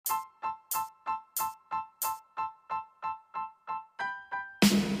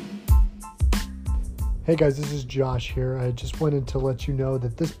Hey guys, this is Josh here. I just wanted to let you know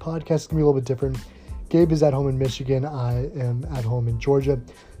that this podcast is going to be a little bit different. Gabe is at home in Michigan. I am at home in Georgia.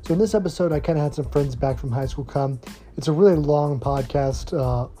 So in this episode, I kind of had some friends back from high school come. It's a really long podcast,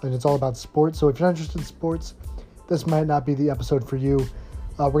 and it's all about sports. So if you're not interested in sports, this might not be the episode for you.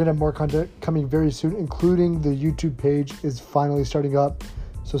 We're going to have more content coming very soon, including the YouTube page is finally starting up.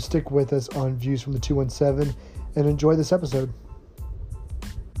 So stick with us on Views from the 217 and enjoy this episode.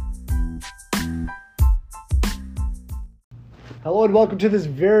 Hello and welcome to this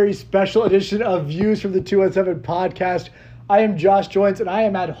very special edition of Views from the 217 podcast. I am Josh Joynes and I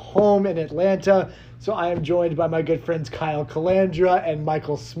am at home in Atlanta. So I am joined by my good friends Kyle Calandra and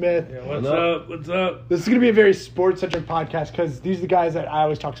Michael Smith. Yeah, what's up? This is going to be a very sports-centric podcast because these are the guys that I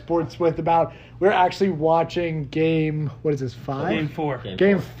always talk sports with about. We're actually watching Game 5?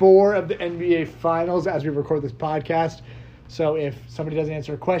 Game 4 of the NBA Finals as we record this podcast. So if somebody doesn't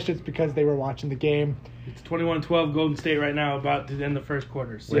answer a question, it's because they were watching the game. It's 21-12 Golden State right now, about to end the first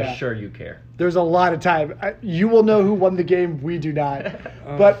quarter. So. We're sure you care. There's a lot of time. You will know who won the game. We do not.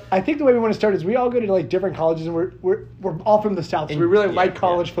 But I think the way we want to start is we all go to like different colleges, and we're all from the South, so we really like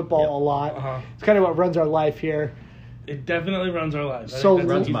college football a lot. It's kind of what runs our life here. It definitely runs our lives. So it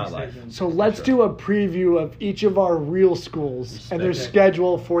runs my life. So let's do a preview of each of our real schools and their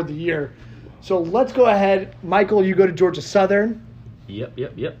schedule for the year. So let's go ahead. Michael, you go to Georgia Southern.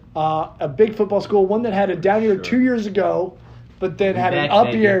 Yep. A big football school, one that had a down year 2 years ago, but then had an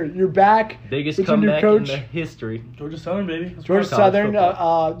up year. You're back. Biggest comeback in the history. Georgia Southern, baby. Georgia Southern,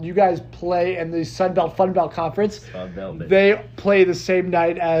 you guys play in the Sun Belt Fun Belt Conference. They play the same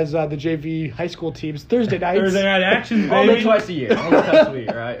night as the JV high school teams, Thursday nights. Thursday night action, baby. Only twice a year.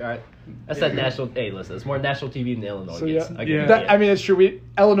 Right. That's that national. Hey, listen, it's more national TV than Illinois gets. I mean, it's true.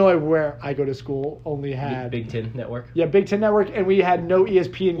 Illinois, where I go to school, only had Big Ten Network. Yeah, Big Ten Network, and we had no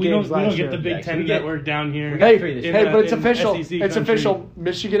ESPN games last year. We don't get the Big Ten Network down here. Hey, but it's official. It's official.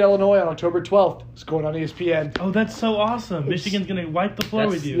 Michigan, Illinois on October 12th. It's going on ESPN. Oh, that's so awesome! Michigan's gonna wipe the floor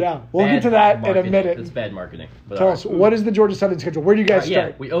with you. Yeah, we'll get to that in a minute. It's bad marketing. Tell us, what is the Georgia Southern schedule? Where do you guys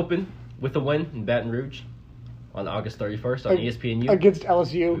start? Yeah, we open with a win in Baton Rouge on August 31st on ESPNU against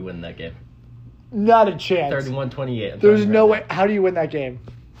LSU. We win that game. Not a chance. 31-28. There's no way. How do you win that game?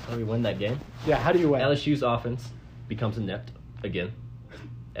 How do we win that game? Yeah, how do you win? LSU's offense becomes inept again,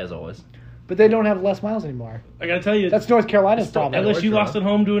 as always. But they don't have Les Miles anymore. I gotta tell you, that's North Carolina's problem. LSU lost at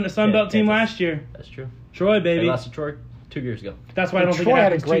home to a Sun Belt team last year. That's true. Troy, baby. They lost to Troy 2 years ago. That's why I don't think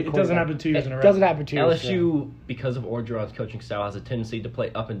it doesn't happen 2 years in a row. It doesn't happen 2 years. LSU, because of Orgeron's coaching style, has a tendency to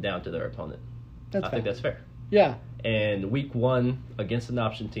play up and down to their opponent. I think that's fair. Yeah. And week 1 against an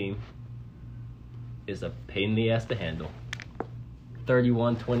option team is a pain in the ass to handle.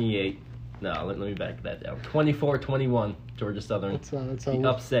 31-28. No, let me back that down. 24-21, Georgia Southern. That's the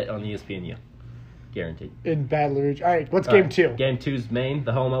upset on ESPNU. Guaranteed. In Baton Rouge. All right, what's game 2? Game 2's Maine,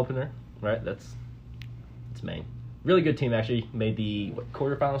 the home opener. Right, it's Maine. Really good team, actually. Made the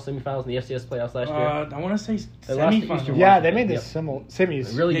quarterfinals, semifinals in the FCS playoffs last year. I want to say semifinals. Yeah, they made the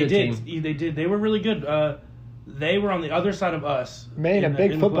semis. Really good team. They did. They were really good. They were on the other side of us. Maine, a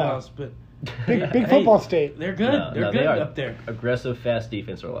big football. Playoffs, but big football state. They're good. They're good up there. Aggressive, fast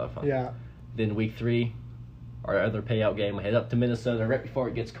defense are a lot of fun. Yeah. Then week 3, our other payout game, we head up to Minnesota right before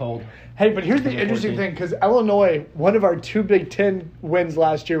it gets cold. Hey, but here's the interesting thing, because Illinois, one of our 2 Big Ten wins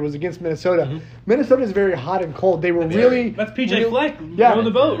last year was against Minnesota. Mm-hmm. Minnesota is very hot and cold. They were That's PJ Fleck. Yeah. On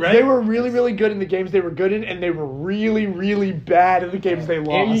the boat, right? They were really, really good in the games they were good in, and they were really, really bad in the games they lost.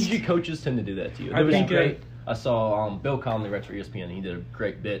 And usually coaches tend to do that to you. I saw Bill Conley writes for ESPN. He did a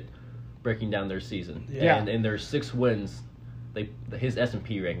great bit breaking down their season. Yeah. And in their 6 wins, his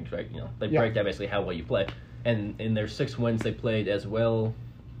S&P rankings, right? They break down basically how well you play. And in their 6 wins, they played as well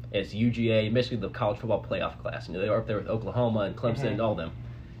as UGA, basically the college football playoff class. They were up there with Oklahoma and Clemson and all them.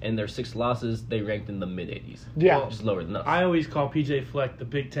 And their 6 losses, they ranked in the mid-80s. Yeah. Just lower than us. I always call PJ Fleck the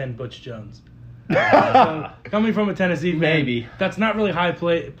Big Ten Butch Jones. So, coming from a Tennessee fan, maybe that's not really high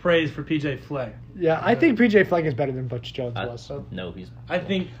praise for PJ Fleck. Yeah, I think PJ Fleck is better than Butch Jones was. So. No, I don't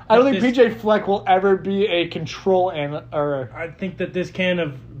think PJ Fleck will ever be a control I think that this can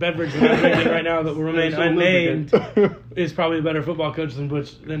of beverage that I'm drinking right now that will remain unnamed is probably a better football coach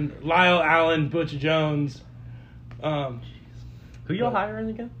than Lyle Allen, Butch Jones. Who y'all hiring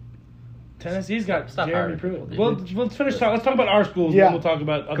again? Tennessee's got Jeremy Pruitt. Well, let's finish talking. Let's talk about our schools, and then we'll talk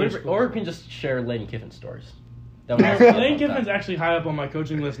about other schools. Or we can just share Lane Kiffin stories. Lane Kiffin's actually high up on my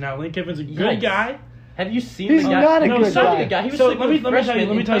coaching list now. Lane Kiffin's a good guy. Have you seen He's the guy? not a no, good guy. guy. He was So sleeping with freshmen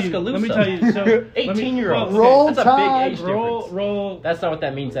in Tuscaloosa. So 18-year-olds. Roll That's a Tide. big age difference. Roll. That's not what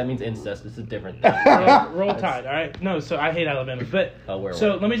that means. That means incest. It's a different thing. Roll Tide. All right. No. So I hate Alabama, but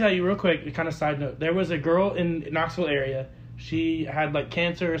let me tell you real quick. Kind of side note. There was a girl in Knoxville area. She had like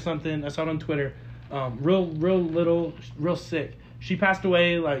cancer or something. I saw it on Twitter. Real sick. She passed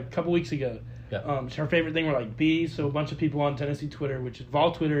away like a couple weeks ago. Yeah. Her favorite thing were like bees. So a bunch of people on Tennessee Twitter, which is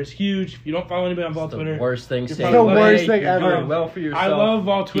Vol Twitter, is huge. If you don't follow anybody on Vol Twitter, the worst thing. The worst thing ever. Doing well for yourself. I love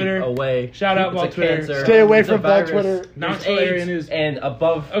Vol Twitter. Keep away. Shout out Vol Twitter. Cancer. Stay away It's a from Vol virus. Twitter. Knoxville area news. And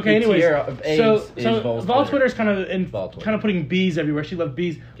above Okay, the anyways, tier of AIDS is so Vol Twitter. Twitter's kind of putting bees everywhere. She loved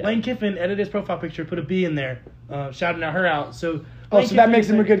bees. Yeah. Lane Kiffin edited his profile picture, put a bee in there, shouting out her out. So So that makes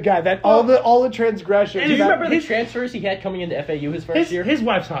him a good guy. All the transgressions. And Do you remember the transfers he had coming into FAU his first year? His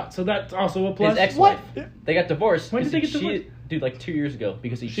wife's hot, so that's also a plus. His ex-wife. What? They got divorced. When did they get divorced? Dude, like 2 years ago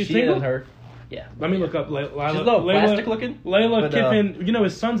because he She's cheated single? on her. Yeah. Let me look up Layla. She's a little plastic looking. Layla but, Kiffin. You know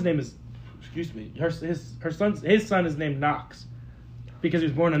his son's name is. Excuse me. His son is named Knox, because he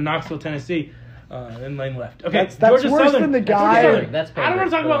was born in Knoxville, Tennessee. And Lane left. Okay, That's Georgia worse Southern. than the Georgia guy. Southern. That's I don't want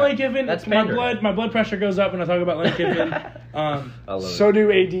to talk about Lane Kiffin. That's my blood pressure goes up when I talk about Lane Kiffin. So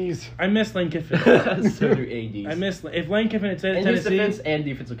do ADs. I miss Lane Kiffin. So do ADs. I miss if Lane Kiffin had said and Tennessee. defense and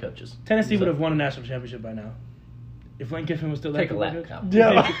defensive coaches. Tennessee would have won a national championship by now. If Lane Kiffin was still there. Take a lap now.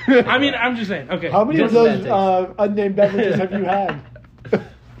 Yeah. I mean, I'm just saying. Okay. How many Just of those semantics. unnamed beverages have you had?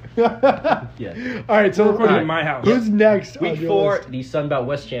 Yeah. All right, so We're recording in my house. Who's next? on Week your 4, list? the Sun Belt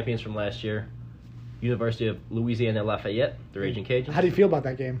West champions from last year, University of Louisiana Lafayette, the Raging Cajuns. How do you feel about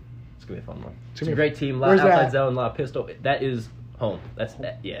that game? It's gonna be a fun one. It's gonna a be- great team. A lot Where's of outside that? zone, a lot of pistol. That is home. That's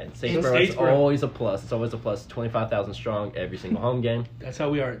yeah. In Statesboro, it's Statesboro. always a plus. It's always a plus. 25,000 strong every single home game. That's how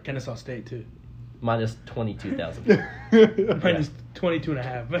we are at Kennesaw State too. Minus 22,000. Minus 22 and a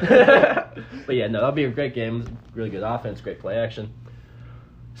half. But yeah, no, that'll be a great game. Really good offense, great play action.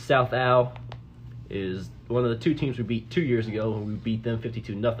 South Al is one of the two teams we beat 2 years ago. We beat them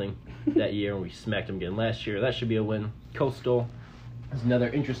 52-0 that year, and we smacked them again last year. That should be a win. Coastal is another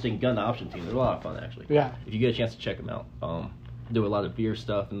interesting gun option team. They're a lot of fun, actually. Yeah. If you get a chance to check them out. Do a lot of beer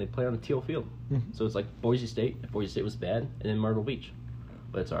stuff, and they play on the teal field. Mhm. So it's like Boise State, if Boise State was bad, and then Myrtle Beach.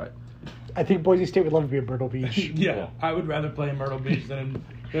 But it's all right. I think Boise State would love to be at Myrtle Beach. Yeah, I would rather play in Myrtle Beach than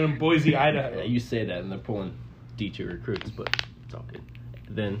in Boise, Idaho. Yeah, you say that, and they're pulling D2 recruits, but it's all good.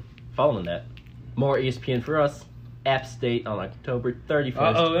 Then, following that, more ESPN for us. App State on October 31st.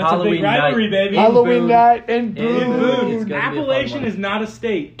 Uh-oh, that's Halloween a big rivalry, night. baby. Halloween Boone. night in In Boone. Boone. It's gonna be a fun Appalachian one. is not a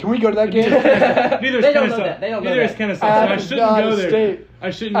state. Can we go to that game? Neither is They don't know Kennesaw. that. They don't know Neither is that. Kennesaw. App So I is shouldn't not go a there. state. I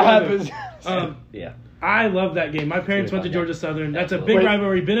shouldn't App go is- there. Yeah. I love that game. My parents went to Super fun, Georgia yeah. Southern. That's a Absolutely. big Wait.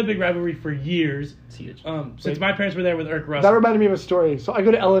 rivalry. Been a big rivalry for years. It's huge. Since my parents were there with Irk That Russell. reminded me of a story. So I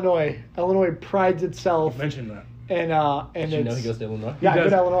go to Illinois. Illinois prides itself, Mentioned that. and Did you know it's he goes to Illinois? yeah, I go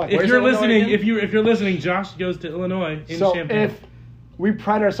Does- to Illinois. If Where's you're Illinois listening, again? if you're listening, Josh goes to Illinois in So Champaign. if we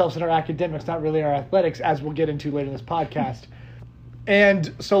pride ourselves in our academics, not really our athletics, as we'll get into later in this podcast.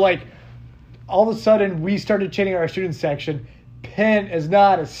 And so, like, all of a sudden, we started chanting our student section, Penn is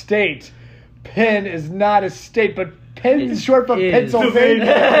not a state. Penn is not a state, but Penn is short for is.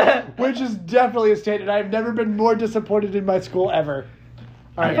 Pennsylvania, which is definitely a state, and I've never been more disappointed in my school ever.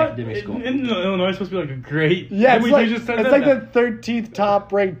 All I right. thought academic school. Illinois is supposed to be like a great. Yeah, Did it's we like, just said it's that? like the 13th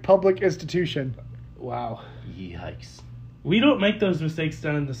top-ranked public institution. Wow. Yikes. We don't make those mistakes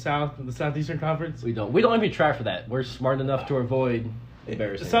down in the South, in the Southeastern Conference. We don't even try for that. We're smart enough to avoid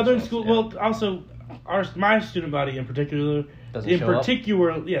embarrassing Southern ourselves, school. yeah. Well, also, my student body in particular. Doesn't show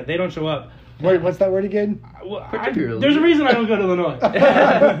up? Yeah, they don't show up. Wait, what's that word again? Well, Particularly. there's a reason I don't go to Illinois.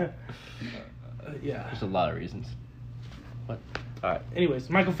 Yeah. There's a lot of reasons. What? All right. Anyways,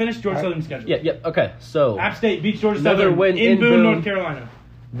 Michael, finish Georgia All right. Southern schedule. Yeah. Okay. So App State beats Georgia Another Southern win in in Boone, Boone. North Carolina.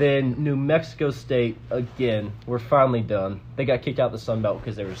 then New Mexico State again. We're finally done. They got kicked out of the Sun Belt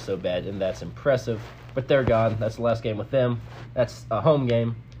because they were so bad, and that's impressive. But they're gone. That's the last game with them. That's a home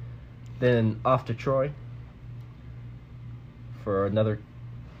game. Then off to Troy for another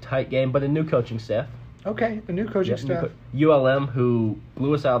tight game, but a new coaching staff. Okay, a new coaching staff. ULM, who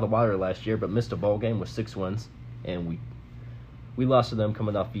blew us out of the water last year, but missed a bowl game with 6 wins, and we lost to them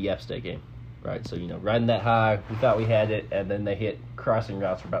coming off the App State game, right? So riding that high, we thought we had it, and then they hit crossing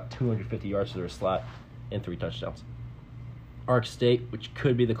routes for about 250 yards to their slot and 3 touchdowns. Ark State, which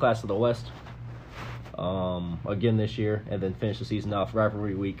could be the class of the West, again this year, and then finish the season off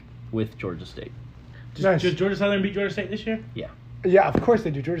rivalry week with Georgia State. Nice. Did Georgia Southern beat Georgia State this year? Yeah. Yeah, of course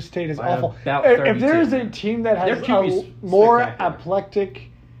they do. Georgia State is By awful. about If there 32. is a team that has Their QB's a more spectacular. eclectic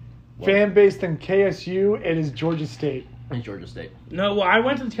fan base than KSU, it is Georgia State. And Georgia State. No, well, I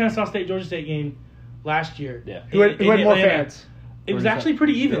went to the Kennesaw State Georgia State game last year. Yeah. Who had more Atlanta. fans? It was actually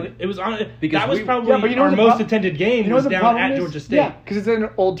pretty even. Really? It was on. Because that was we- probably Yeah, but you know our the most attended game. You know was what the down problem at is? Georgia State. Yeah, because it's in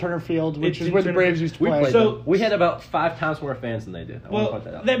Old Turner Field, which It's is in where the Turner Braves Field. used to We play. played So- them. We had about 5 times more fans than they did. I want to point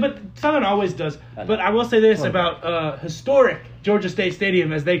that out. But Southern always does. I know. But I will say this Come on, about historic Georgia State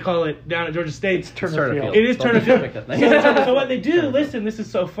Stadium, as they call it down at Georgia State. Turner Field. It is Don't Turner Field. make that thing. So what they do, listen, this is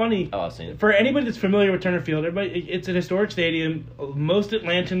so funny. Oh, I've seen it. For anybody that's familiar with Turner Field, it's an historic stadium. Most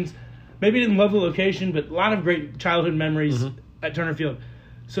Atlantans maybe didn't love the location, but a lot of great childhood memories at Turner Field.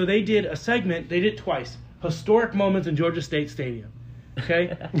 So they did a segment. They did it twice. Historic moments in Georgia State Stadium.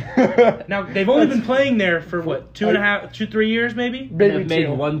 Okay. Now they've only been playing there for what 3 years, maybe. They've made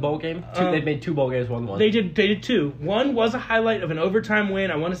two. one bowl game. They've made 2 bowl games, won one. They did 2. One was a highlight of an overtime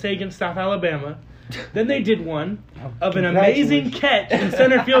win, I want to say against South Alabama. Then they did one of an amazing catch in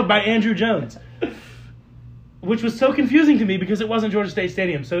center field by Andrew Jones, which was so confusing to me because it wasn't Georgia State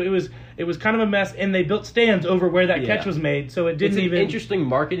Stadium. So it was kind of a mess, and they built stands over where that catch was made, so it didn't it's even. an interesting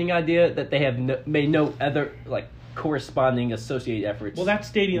marketing idea that they have made no other corresponding associated efforts. Well, that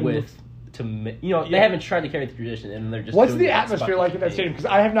stadium with they haven't tried to carry the tradition, and they're just. What's doing the that atmosphere spot like in that thing. stadium? Because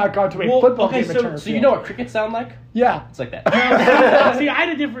I have not gone to a football game at Turner So Field. you know what crickets sound like? Yeah. It's like that. See, I had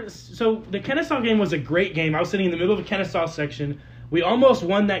a different. So the Kennesaw game was a great game. I was sitting in the middle of the Kennesaw section. We almost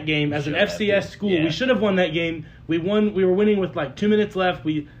won that game as an FCS school. Yeah. We should have won that game. We won. We were winning with like 2 minutes left.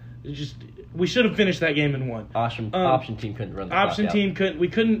 We should have finished that game and won. Option team couldn't run the clock Option out. team couldn't. We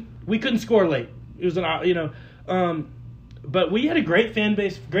couldn't score late. It was but we had a great fan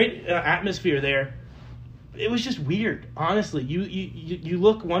base, great atmosphere there. It was just weird, honestly. You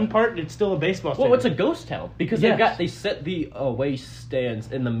look one part and it's still a baseball stadium. Well, it's a ghost town because they set the away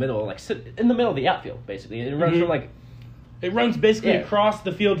stands in the middle, sit in the middle of the outfield basically. And it runs from It runs basically across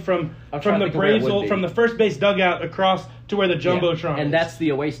the field from the Braves from the first base dugout across to where the jumbotron is. And that's the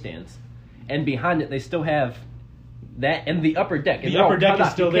away stands. And behind it, they still have that and the upper deck. The upper deck is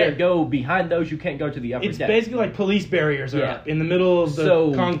still you there. Can't go behind those. You can't go to the upper It's deck. basically like police barriers are up in the middle of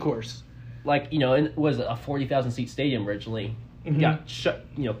the concourse. It was a 40,000 seat stadium originally. Got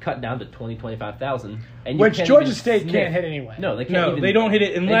cut down to 25,000. And Which Georgia State can't hit anyway. No, they can't. No, they don't hit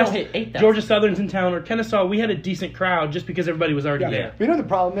it unless hit 8,000. Georgia Southern's in town or Kennesaw. We had a decent crowd just because everybody was already there. You know what the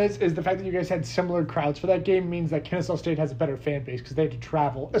problem is the fact that you guys had similar crowds for that game means that Kennesaw State has a better fan base because they had to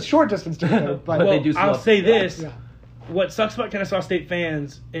travel a short distance to go. But Well, they do I'll love- say this. Yeah. What sucks about Kennesaw State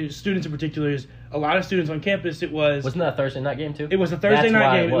fans, and students in particular, is a lot of students on campus, Wasn't that a Thursday night game too? It was a Thursday That's night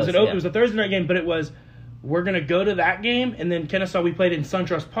why game. It yeah. was a Thursday night game, but it was, we're going to go to that game, and then Kennesaw, we played in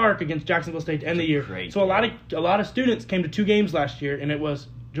SunTrust Park against Jacksonville State to end the year. So a lot of students came to 2 games last year, and it was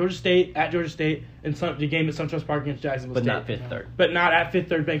Georgia State at Georgia State and the game at SunTrust Park against Jacksonville but State. not Fifth Third. But not at Fifth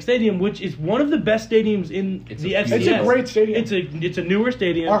Third Bank Stadium, which is one of the best stadiums in the FCS. It's a great stadium. It's a newer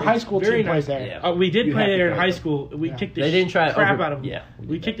stadium. Our It's high school very team plays nice. there. Yeah. We did You play have to there in go high there. school. We kicked the They didn't try it crap over- out of them. yeah,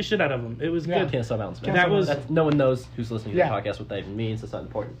 we kicked the shit out of them. It was Yeah. good. Kennesaw Mountains. That was no one knows who's listening to Yeah. the podcast what that even means. That's not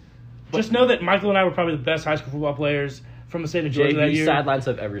important. Just know that Michael and I were probably the best high school football players from the state of Georgia that JV year. sidelines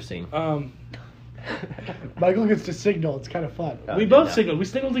I've ever seen. Michael gets to signal. It's kind of fun. We both signaled. We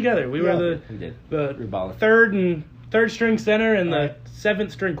signaled together. We were we did. the We were balling. third string center and the Right.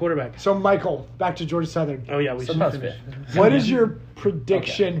 7th string quarterback. So, Michael, back to Georgia Southern. Oh yeah, we should Sometimes finish. What is your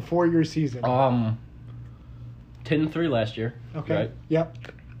prediction for your season? 10-3 last year. Okay. Right? Yep.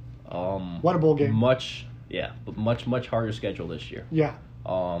 Won a bowl game. Much harder schedule this year. Yeah.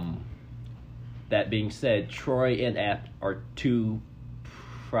 That being said, Troy and App are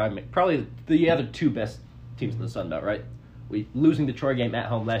probably the other 2 best teams in the Sun Belt, right? We losing the Troy game at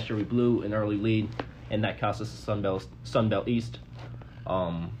home last year, we blew an early lead, and that cost us the Sun Belt East.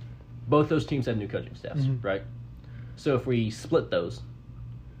 Both those teams have new coaching staffs, right? So if we split those,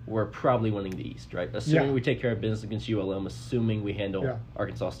 we're probably winning the East, right? Assuming we take care of business against ULM, assuming we handle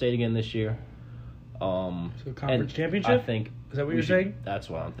Arkansas State again this year. So conference championship? I think. Is that what you're saying? That's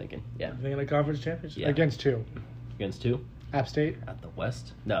what I'm thinking. Yeah. Thinking of conference championship? Yeah. Against 2. Against 2? App State. At the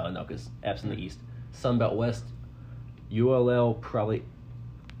West? No, because App's in the East. Sunbelt West. ULL probably. You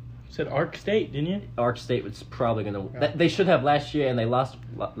said Ark State, didn't you? Ark State was probably going to. They should have last year, and they lost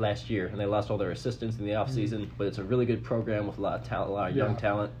last year, and they lost all their assistants in the offseason. But it's a really good program with a lot of talent, a lot of young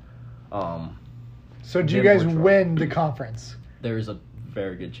talent. So do you guys win the conference? There is a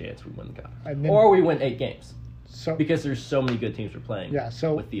very good chance we win the conference, And then- or we win 8 games. So Because there's so many good teams we're playing. Yeah,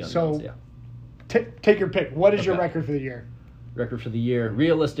 so- with the unknowns, so- take your pick. What is your Okay. record for the year? Record for the year.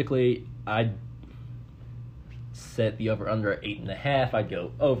 Realistically, I'd set the over/under at 8.5. I'd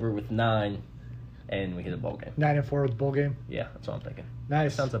go over with 9, and we hit a bowl game. 9-4 with the bowl game. Yeah, that's what I'm thinking.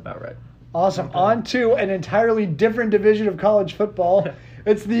 Nice. Sounds about right. Awesome. On to an entirely different division of college football.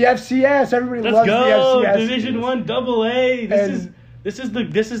 It's the FCS. Everybody Let's loves go. the FCS. Division I AA. This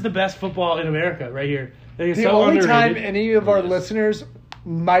is the best football in America right here. The only time any of our listeners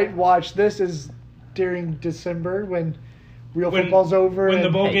might watch this is during December when football's over. When the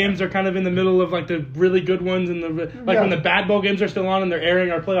bowl games are kind of in the middle of like the really good ones and when the bad bowl games are still on and they're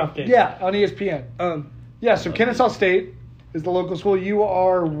airing our playoff games. Yeah, on ESPN. So Kennesaw State is the local school. You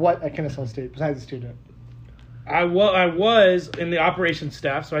are what at Kennesaw State besides a student? I was in the operations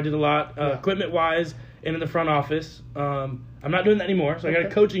staff, so I did a lot equipment-wise and in the front office. I'm not doing that anymore, so I got a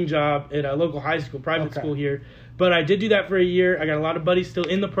coaching job at a local high school, private school here. But I did do that for a year. I got a lot of buddies still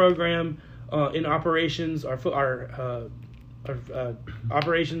in the program, in operations, our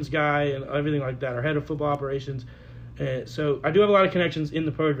operations guy and everything like that, our head of football operations. So I do have a lot of connections in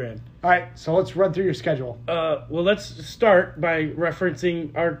the program. All right, so let's run through your schedule. Well, let's start by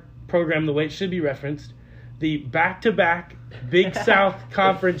referencing our program the way it should be referenced. The back-to-back Big South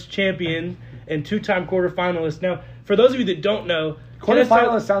Conference champion and two-time quarterfinalist. Now, for those of you that don't know,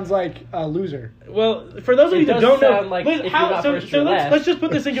 quarterfinalist sounds like a loser. Well, for those of you that don't know, like let's just put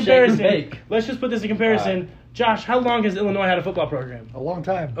this in comparison. Let's just put this in comparison. Right. Josh, how long has Illinois had a football program? A long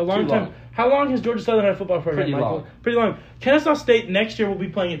time. A long time. How long has Georgia Southern had a football program, Michael? Pretty long. Kennesaw State next year will be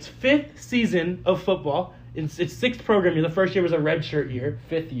playing its 5th season of football. It's its 6th program year. The first year was a redshirt year.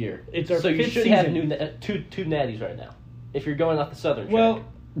 5th year. It's our 5th season. So you should have two natties right now. If you're going off the Southern track. Well,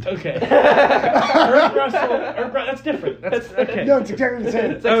 okay. Herb Russell. That's different. That's okay. No, it's exactly the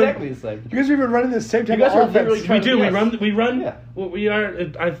same. It's exactly the same. You guys have been running the same type of offense. We do. Yes. We run. Yeah. Well, we are.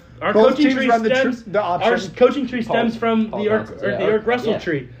 Our Both coaching teams tree run stems. the Our option. coaching tree stems from Paul the Eric Russell Yeah,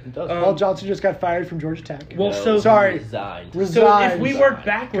 tree. it does. Paul Johnson just got fired from Georgia Tech. Well, No, so sorry. Resigned. So if we work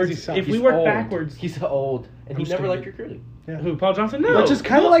backwards, He's old, and he never liked recruiting. Yeah. Who? Paul Johnson? No. Which is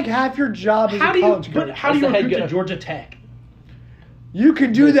kind of like half your job as a college coach. How do you That's the recruit head to Georgia Tech? You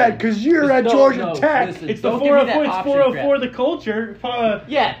can do that because you're at Georgia Tech. Listen, It's the don't give me that 404. It's option 404. crap. The culture.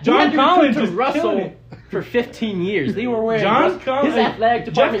 John Collins to is Russell killing it. for 15 years. They were wearing John Collins. His athletic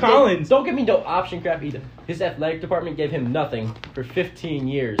department. Jeff Collins. Don't give me no option crap either. His athletic department gave him nothing for 15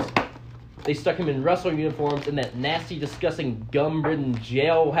 years. They stuck him in Russell uniforms in that nasty, disgusting, gum-ridden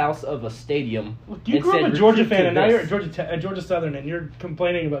jailhouse of a stadium. You grew up a Georgia fan, and now you're at Georgia Southern, and you're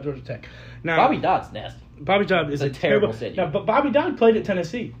complaining about Georgia Tech. Now, Bobby Dodd's nasty. Bobby Dodd is It's a terrible stadium. Now, but Bobby Dodd played at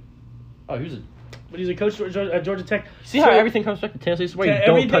Tennessee. Oh, he was But he's a coach at Georgia Tech. See how everything comes back to Tennessee? This is why you don't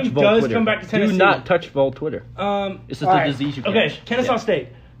everything touch Vol does Twitter. come back to Tennessee. Do not touch Vol Twitter. This is the disease you catch. Okay, Kennesaw State.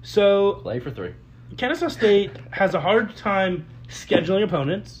 So Play for 3. Kennesaw State has a hard time scheduling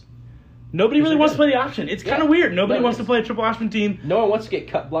opponents. Nobody really wants to play the option. It's kind of weird. Nobody wants to play a triple option team. No one wants to get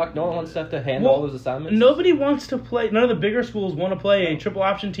cut blocked. No one wants to have to handle all those assignments. Nobody wants to play. None of the bigger schools want to play a triple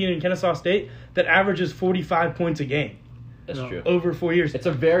option team in Kennesaw State that averages 45 points a game. That's true. Over 4 years. It's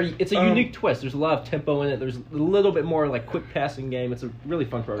a unique twist. There's a lot of tempo in it. There's a little bit more like quick passing game. It's a really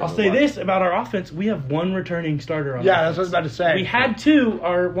fun program. I'll say this about our offense: we have one returning starter on. Yeah, that's what I was about to say. We had two.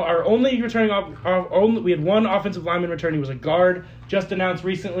 Our only returning. We had one offensive lineman returning. He was a guard. Just announced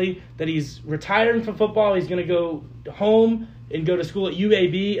recently that he's retiring from football. He's going to go home and go to school at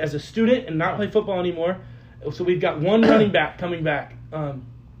UAB as a student and not play football anymore. So we've got one running back coming back.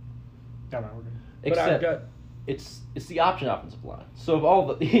 Except it's the option offensive line. So of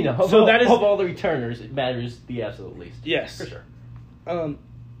all the of all the returners, it matters the absolute least. Yes, for sure.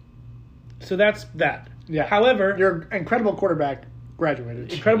 So that's that. Yeah. However, your incredible quarterback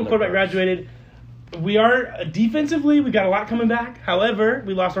graduated. We are defensively. We got a lot coming back. However,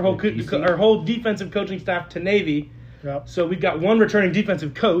 we lost our whole defensive coaching staff to Navy. Yep. So we've got one returning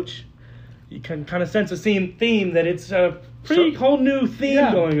defensive coach. You can kind of sense a theme that it's a pretty whole new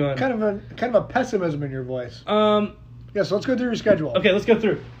theme going on. Kind of a pessimism in your voice. Yeah. So let's go through your schedule. Okay, let's go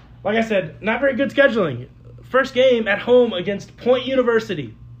through. Like I said, not very good scheduling. First game at home against Point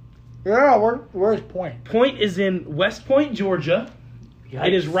University. Yeah, where's Point? Point is in West Point, Georgia. Yikes.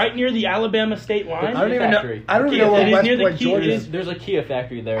 It is right near the Alabama state line. I don't even know where West Point, Georgia is. There's a Kia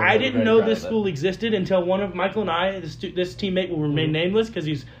factory there. I didn't know this school existed until one of Michael and I, this teammate will remain nameless because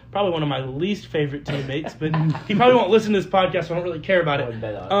he's probably one of my least favorite teammates, but he probably won't listen to this podcast, so I don't really care about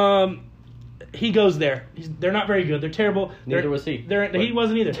it. He goes there. They're not very good. They're terrible. Neither was he. He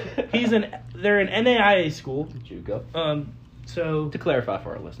wasn't either. They're an NAIA school. JUCO. So to clarify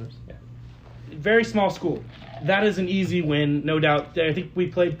for our listeners, very small school. That is an easy win, no doubt. I think we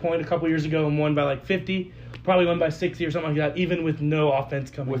played Point a couple years ago and won by like 50. Probably won by 60 or something like that, even with no offense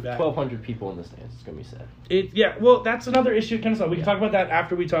coming back. With 1,200 people in the stands, it's going to be sad. Well, that's another issue at Kennesaw. We can talk about that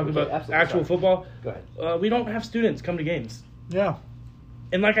after we talk about actual football. Go ahead. We don't have students come to games. Yeah.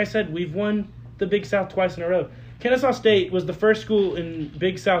 And like I said, we've won the Big South twice in a row. Kennesaw State was the first school in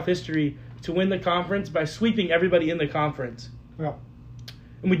Big South history to win the conference by sweeping everybody in the conference. Yeah.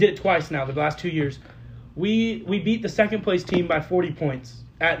 And we did it twice now, the last 2 years. We beat the second place team by 40 points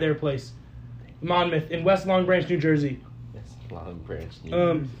at their place, Monmouth, in West Long Branch, New Jersey. Yes, Long Branch, New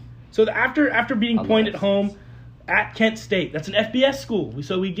Jersey. So after beating Point at home at Kent State, that's an FBS school.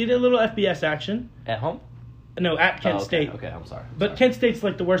 So we get a little FBS action. At home? No, at Kent State. Okay, I'm sorry. But Kent State's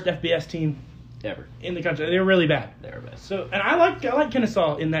like the worst FBS team ever in the country. They're really bad. They're bad. So, and I like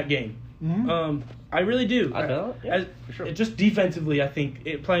Kennesaw in that game. Mm-hmm. I really do. I feel it. Yeah, for sure. Just defensively, I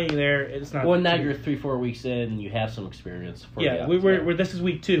think playing there, it's not. Well, now you're 3-4 weeks in, and you have some experience. Yeah, we're this is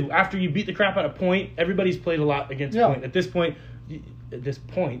week 2. After you beat the crap out of Point, everybody's played a lot against Point. At this point,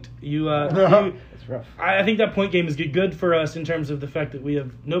 you It's rough. I think that Point game is good for us in terms of the fact that we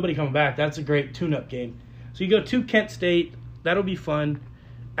have nobody coming back. That's a great tune-up game. So you go to Kent State. That'll be fun.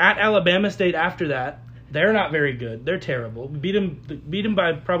 At Alabama State after that. They're not very good. They're terrible. We beat them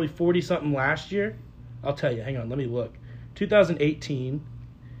by probably 40-something last year. I'll tell you. Hang on. Let me look. 2018,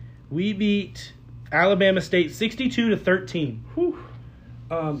 we beat Alabama State 62-13. Whew.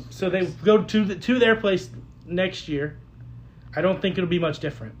 So they go to their place next year. I don't think it'll be much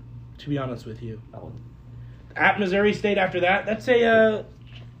different, to be honest with you. At Missouri State after that, that's a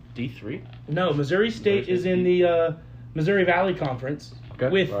D3? No, Missouri State is in the Missouri Valley Conference.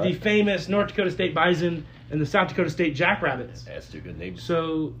 With the famous North Dakota State Bison and the South Dakota State Jackrabbits. That's two good names.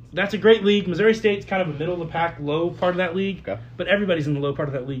 So that's a great league. Missouri State's kind of a middle of the pack, low part of that league. Okay. But everybody's in the low part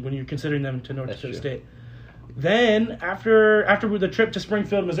of that league when you're considering them to North Dakota State. Then after the trip to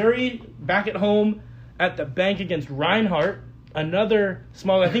Springfield, Missouri, back at home at the bank against Reinhardt, another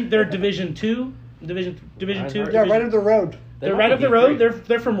small. I think they're Division 2. Division 2. Yeah, right up the road. They're right up the road.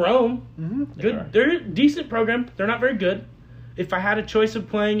 They're from Rome. Mm-hmm. Good. They're a decent program. They're not very good. If I had a choice of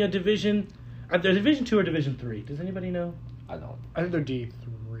playing a Division 2 or Division 3, does anybody know? I don't. I think they're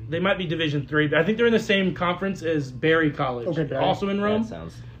D3. They might be Division 3, but I think they're in the same conference as Berry College. Okay, Berry. Also in Rome. That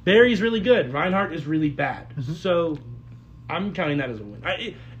sounds... Berry's really good. Reinhardt is really bad. Mm-hmm. So I'm counting that as a win.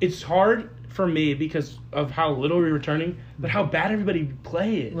 It's hard for me because of how little we're returning, but how bad everybody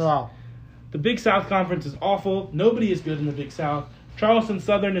plays. Wow. The Big South Conference is awful. Nobody is good in the Big South. Charleston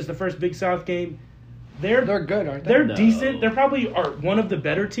Southern is the first Big South game. They're good, aren't they? They're decent. They're probably are one of the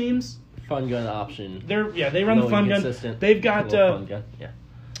better teams. Fun gun option. They run the fun gun. They've got fun gun. Yeah.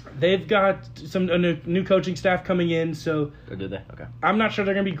 They've got some new coaching staff coming in, so Or did they? Okay. I'm not sure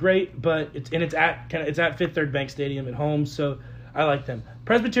they're gonna be great, but it's at Fifth Third Bank Stadium at home, so I like them.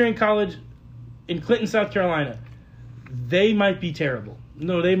 Presbyterian College in Clinton, South Carolina. They might be terrible.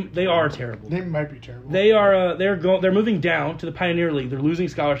 No, they are terrible. They might be terrible. They are. They're moving down to the Pioneer League. They're losing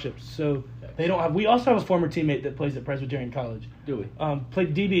scholarships, so they don't have. We also have a former teammate that plays at Presbyterian College. Do we?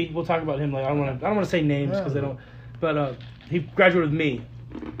 Played DB. We'll talk about him later. I don't want to say names because they don't. But he graduated with me.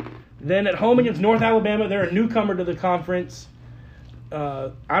 Then at home against North Alabama, they're a newcomer to the conference. I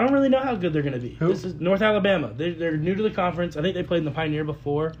don't really know how good they're going to be. Who? This is North Alabama. They're new to the conference. I think they played in the Pioneer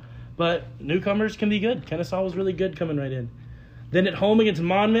before, but newcomers can be good. Kennesaw was really good coming right in. Then at home against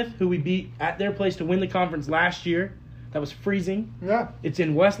Monmouth, who we beat at their place to win the conference last year. That was freezing. Yeah. It's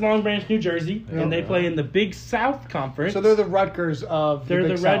in West Long Branch, New Jersey, and they play in the Big South Conference. So they're the Rutgers of the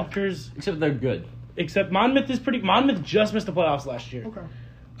Big South. Rutgers. Except they're good. Except Monmouth Monmouth just missed the playoffs last year. Okay.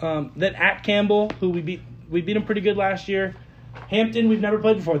 Then at Campbell, who we beat them pretty good last year. Hampton, we've never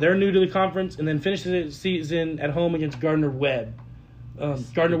played before. They're new to the conference, and then finishes the season at home against Gardner-Webb.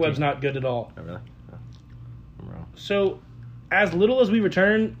 Gardner-Webb's not good at all. Oh, really? Oh, I'm wrong. So, as little as we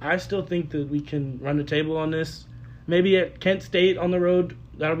return, I still think that we can run the table on this. Maybe at Kent State on the road,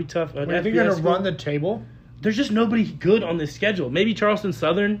 that'll be tough. I think you're going to run the table? There's just nobody good on this schedule. Maybe Charleston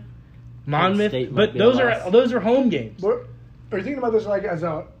Southern, Monmouth, State but those are home games. What, are you thinking about this like as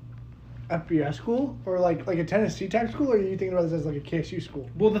a FBS school or like a Tennessee Tech school, or are you thinking about this as like a KSU school?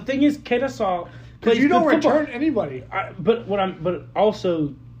 Well, the thing is, Kennesaw Because you don't good return anybody. But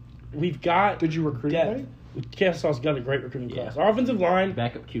also, we've got. Did you recruit anybody? Kennesaw's got a great recruiting class. Our offensive line,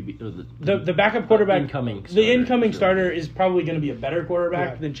 backup QB, the backup quarterback, the incoming starter is probably going to be a better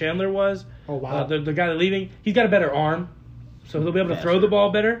quarterback than Chandler was. Oh wow! The guy that's leaving, he's got a better arm, so he'll be able to throw the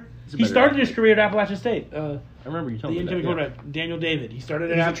ball better. He started his career at Appalachian State. I remember you telling me the incoming quarterback, Daniel David. He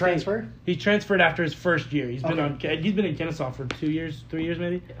started at Appalachian State. He's a transfer. He transferred after his first year. He's been in Kennesaw for 2 years, 3 years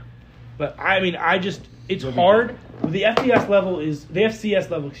maybe. Yeah. But it's hard. The FCS level is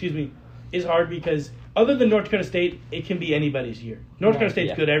hard because other than North Dakota State, it can be anybody's year. North Dakota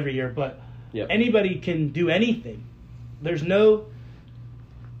State's good every year, but anybody can do anything. There's no,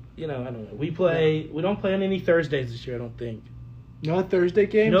 I don't know. We don't play on any Thursdays this year, I don't think. No Thursday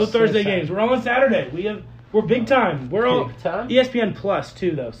games? No Thursday games. We're all on Saturday. We're big time. We're all Big time? ESPN Plus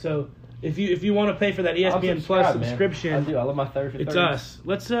too, though. So if you want to pay for that ESPN Plus subscription, I do. I love my 30 for 30. it's us.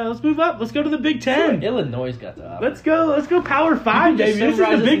 Let's move up. Let's go to the Big Ten. Illinois got the offer. Let's go Power 5, baby. This is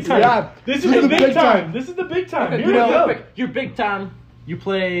the big time. Yeah. This is the big time. This is the big time. Here we go. You're big time. You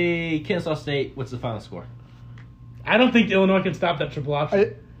play Kennesaw State. What's the final score? I don't think Illinois can stop that triple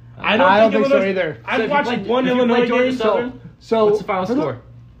option. I don't think so either. I've watched one Illinois game. So what's the final score?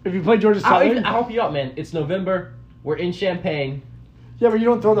 If you play Georgia Southern, I'll help you out, man. It's November. We're in Champaign. yeah, but you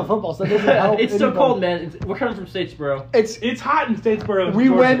don't throw the football, so that doesn't help. It's so anybody. cold, man. We're coming from Statesboro. It's hot in Statesboro. We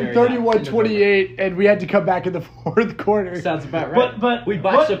Georgia. went very 31-28, and we had to come back in the fourth quarter. Sounds about right. But we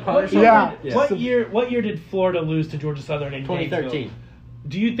botched a punch. Yeah. What year did Florida lose to Georgia Southern in 2013. Gainesville?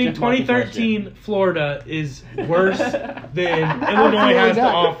 Do you think Jeff Martin's 2013 Florida is worse than Illinois has to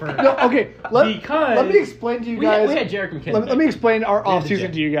offer? No, okay, let me explain to you We guys. had Jarek McKinnon. Let me explain our We had the offseason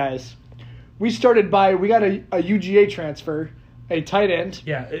Jet. to you guys. We got a UGA transfer, a tight end,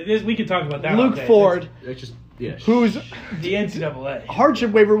 Yeah, we could talk about that. Luke all day. Ford, It's just whose The NCAA. hardship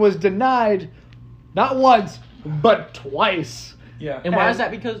waiver was denied not once, but twice. Yeah. And why is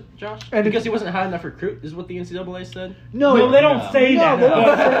that? Because Josh? And Because he wasn't a high enough recruit. Is what the NCAA said. No, they don't say that. they don't all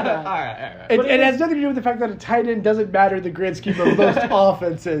say that. right. It has nothing to do with the fact that a tight end doesn't matter in the grand scheme of most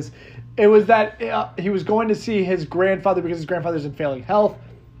offenses. It was that he was going to see his grandfather because his grandfather's in failing health.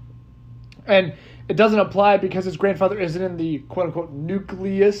 And it doesn't apply because his grandfather isn't in the quote-unquote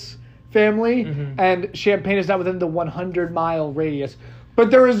nucleus family. Mm-hmm. And Champaign is not within the 100-mile radius. But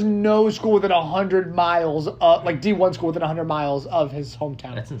there is no school within 100 miles, like D1 school within 100 miles of his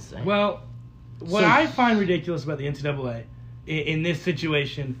hometown. That's insane. Well, what I find ridiculous about the NCAA in this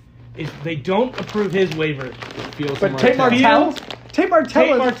situation is they don't approve his waiver. But Tate Martell? Tate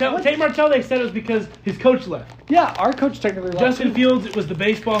Martell, they said it was because his coach left. Yeah, our coach technically left. Justin Fields, it was the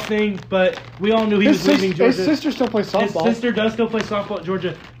baseball thing, but we all knew he was leaving Georgia. His sister still plays softball. His sister does still play softball at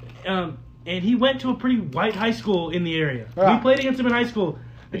Georgia. And he went to a pretty white high school in the area. Yeah. We played against him in high school.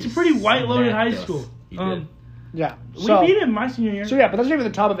 It's a pretty white-loaded high school. Yeah. We beat him my senior year. So yeah, but that's not even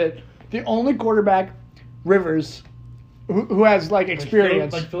the top of it. The only quarterback, Rivers, who has like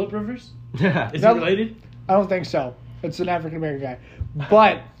experience. Like Phillip Rivers? Yeah. Is he related? I don't think so. It's an African American guy.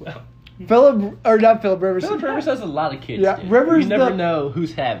 But Phillip Rivers. Phillip Rivers has a lot of kids. Yeah, dude. Rivers You never the- know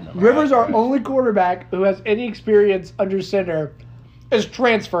who's having them. Rivers, right? our only quarterback who has any experience under center, is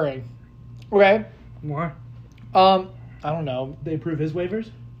transferring. Okay? Why? I don't know. They approve his waivers?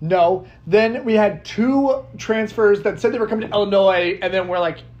 No. Then we had two transfers that said they were coming to Illinois, and then we're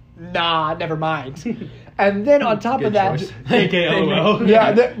like, nah, never mind. And then on top of Good that, choice. AKLO. yeah,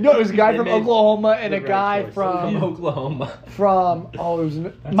 it was a guy They from made Oklahoma and the a right guy choice. from Oklahoma. it was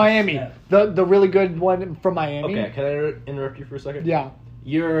Miami. sad. The really good one from Miami. Okay, can I interrupt you for a second? Yeah.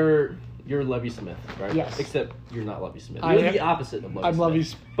 You're Lovie Smith, right? Yes. Except you're not Lovie Smith. I You're am- the opposite of Lovie I'm Smith. Lovie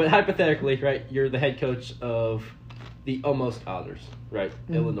Smith. But hypothetically, right, you're the head coach of the almost Otters, right?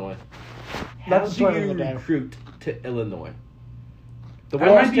 Illinois. How That's do the story of you the day. recruit to Illinois? The It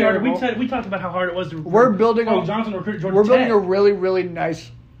might was be hard. terrible. We talked about how hard it was to recruit. We're building Carl a- Johnson recruit Georgia We're building Tech. a really, really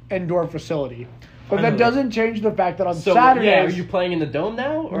nice indoor facility. But I that know doesn't change the fact that on So Saturdays... yeah, are you playing in the dome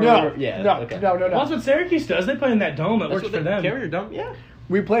now? Or, No, yeah, no, okay. no. Well, that's what Syracuse does. They play in that dome. That That's works what for the them. Carrier dome, yeah.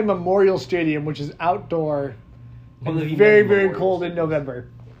 We play Memorial Stadium, which is outdoor, One of the very, many very memorials. cold in November.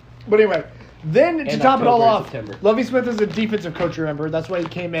 But anyway, then to And top it all October and off, September. Lovie Smith is a defensive coach, remember? That's why he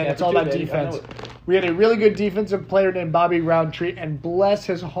came in. Yeah, It's all too, about baby. I know defense. it. We had a really good defensive player named Bobby Roundtree, and bless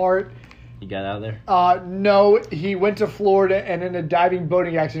his heart, You got out of there? no, he went to Florida and in a diving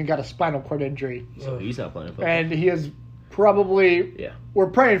boating accident got a spinal cord injury. So he's not playing football. And he is probably... Yeah. We're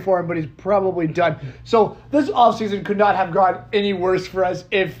praying for him, but he's probably done. So this offseason could not have gone any worse for us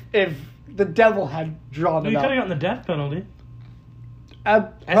if the devil had drawn You it could have up. gotten the death penalty. Huh?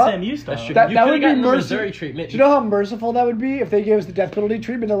 SMU style. That's true. That You would could've be gotten the mercy. Missouri treatment. Do you know how merciful that would be if they gave us the death penalty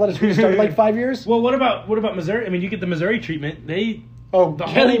treatment and let us restart in like 5 years? Well, what about Missouri? I mean, you get the Missouri treatment. The Oh,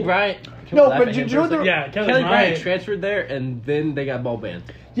 Kelly whole- Bryant. No, laugh but at did him you for a know the- second. Yeah, Kelly Bryant Bryant. transferred there, and then they got ball banned.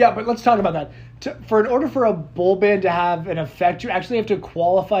 yeah, but let's talk about that. In order for a bowl ban to have an effect, you actually have to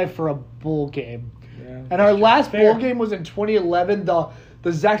qualify for a bowl game. Yeah, And our last fair. bowl game was in 2011, the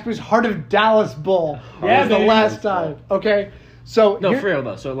Zaxby's Heart of Dallas Bowl. Yeah, was the baby. last time. Okay, so No, here- for real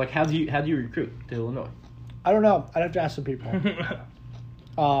though. So like, how do you recruit to Illinois? I don't know. I'd have to ask some people.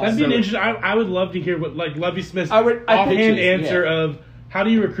 That'd be an So- interesting. I would love to hear what like Lovie Smith's I think offhand it's- answer yeah. of how do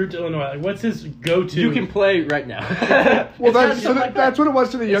you recruit to Illinois? Like, what's his go-to? You can play right now. Well, It's that's not just like that's what it was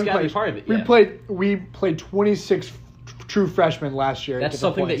to the It's young gotta be players. part of it, We yeah. played 26 true freshmen last year. That's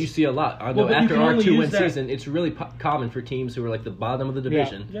something that you see a lot. I know after our 2-win season, it's really common for teams who are like the bottom of the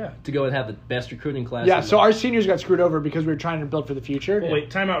division to go and have the best recruiting class. Yeah, so our seniors got screwed over because we were trying to build for the future. Well, wait,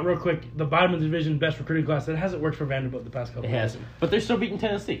 time out real quick. The bottom of the division, best recruiting class, that hasn't worked for Vanderbilt the past couple of years. It hasn't. But they're still beating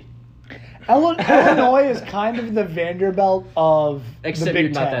Tennessee. Illinois is kind of the Vanderbilt of Except the Big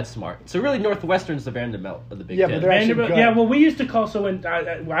you're not Ten. that smart. So really, Northwestern's the Vanderbilt of the Big Yeah, Ten. but they're actually good. Yeah, well, we used to call, so when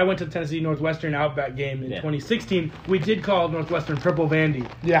I went to the Tennessee Northwestern Outback game in 2016, we did call Northwestern Purple Vandy.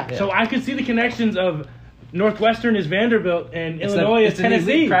 Yeah. So I could see the connections of Northwestern is Vanderbilt and Illinois is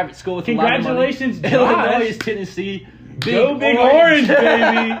Tennessee. Private school with Congratulations, a lot of money. Josh. Illinois is Tennessee. Go Big Orange,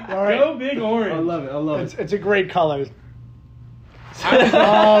 baby. Go Big Orange. I love it. I love it. It's a great color.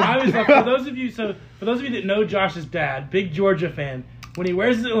 I was for those of you that know Josh's dad, big Georgia fan, when he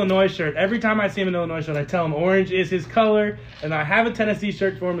wears his Illinois shirt, every time I see him in an Illinois shirt, I tell him orange is his color, and I have a Tennessee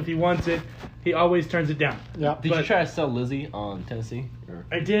shirt for him if he wants it. He always turns it down. Yeah. Did you try to sell Lizzie on Tennessee? Or?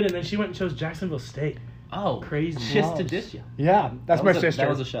 I did, and then she went and chose Jacksonville State. Oh, crazy! Just to dish you. Yeah, that's my sister. That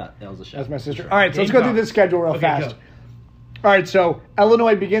was a shot. That's my sister. All right, so let's go through this schedule real fast. Go. All right, so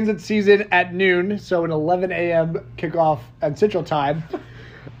Illinois begins its season at noon, so an 11 a.m. kickoff at Central Time.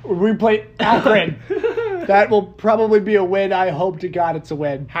 We play Akron. That will probably be a win. I hope to God it's a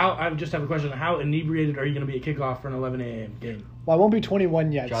win. I just have a question. How inebriated are you going to be at kickoff for an 11 a.m. game? Well, I won't be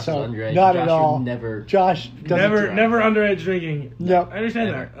 21 yet, Josh so is underage. not Josh at all. Josh doesn't Never underage drinking. Yep. I understand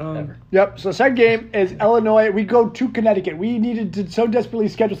Ever. that. Ever. Yep. So second game is Illinois. We go to Connecticut. We needed to so desperately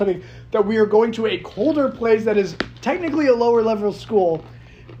schedule something that we are going to a colder place that is technically a lower level school,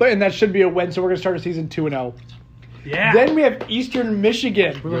 and that should be a win. So we're going to start a season 2-0. Yeah. Then we have Eastern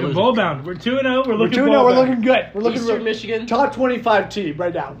Michigan. We're looking bowl bound. We're 2-0. We're looking 2-0. bowl We're bound. looking good. We're looking Eastern Michigan. top 25 team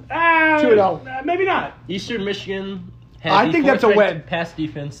right now. 2-0. Maybe not. Eastern Michigan had I the think that's a fourth-ranked win. pass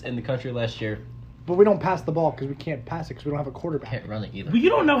defense in the country last year. But we don't pass the ball because we can't pass it because we don't have a quarterback. Can't run it either. Well, you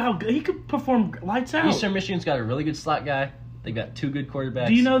don't know how good he could perform lights out. Eastern Michigan's got a really good slot guy. They've got two good quarterbacks.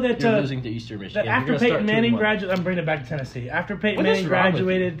 Do you know that you're losing to Eastern Michigan? that after Peyton Manning graduated, I'm bringing it back to Tennessee. After Peyton Manning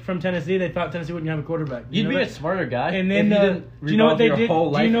graduated from Tennessee, they thought Tennessee wouldn't have a quarterback. You'd be a smarter guy. And then, if you didn't do you know what they did?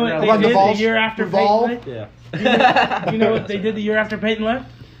 whole Do you know life what around they did Revolve? the year after Revolve? Peyton left? Yeah. Do you know what they did the year after Peyton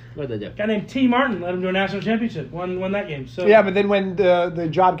left? What did they do? A guy named T. Martin led him to a national championship. Won that game. So Yeah, but then when the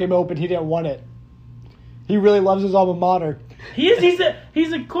job came open, he didn't want it. He really loves his alma mater. he's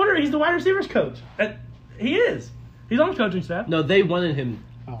a quarter. He's the wide receivers coach. He is. He's on the coaching staff. No, they wanted him.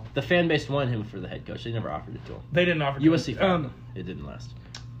 Oh. The fan base wanted him for the head coach. They never offered it to him. They didn't offer. to USC him. found him. It didn't last.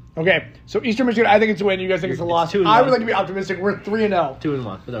 Okay, so Eastern Michigan, I think it's a win. You guys think it's a loss. 2-1. I would like to be optimistic. We're 3-0.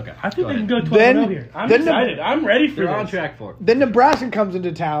 2-1, but okay. I think Go they can ahead. go 12-0 here. I'm then excited. I'm ready for They're this. on track for it. Then Nebraska comes into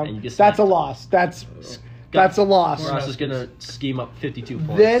And you town. get That's a smacked. loss. That's a loss. Ross is going to scheme up 52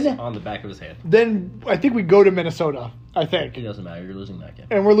 points Then- on the back of his hand. Then I think we go to Minnesota. I think, It doesn't matter. You're losing that game.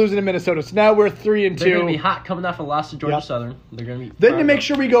 and we're losing to Minnesota. So now we're 3-2. They're going to be hot coming off a loss to Georgia Yep. Southern. They're going to be. Then to fired make up.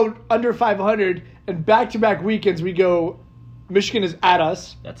 sure we go under 500 and back-to-back weekends, we go. Michigan is at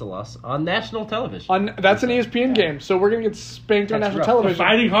us. That's a loss on national television. That's an ESPN game, so we're gonna get spanked on That's national rough. television.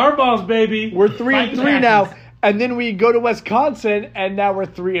 Fighting hardballs, baby. We're 3-3 now, and then we go to Wisconsin, and now we're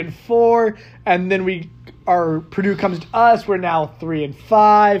 3-4, and then Purdue comes to us. We're now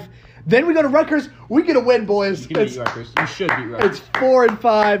 3-5. Then we go to Rutgers. We get a win, boys. You can beat Rutgers. You should beat Rutgers. It's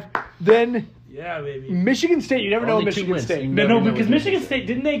 4-5. Then Yeah, baby. Michigan State. You never know Only Michigan 2 wins. State. You No, never know because what Michigan State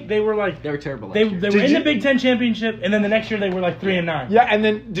didn't they were like They were terrible last they year. were Did in you- the Big Ten championship, and then the next year they were like 3-9. Yeah, and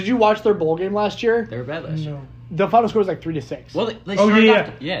then did you watch their bowl game last year? They were bad last year. No. The final score was like 3-6. Well, they Oh, started yeah, off.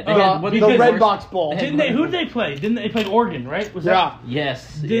 yeah. They The had what the they Red worst- Box Bowl. had Didn't they? Who did they play? Didn't they play Oregon? Right? Was Yeah. that?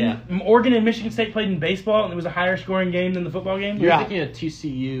 Yes. Yeah. Didn't Oregon and Michigan State played in baseball, and it was a higher scoring game than the football game? You're Yeah. thinking of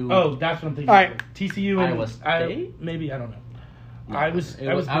TCU. Oh, that's what I'm thinking. All right. TCU and Iowa State? maybe I don't know. No, I was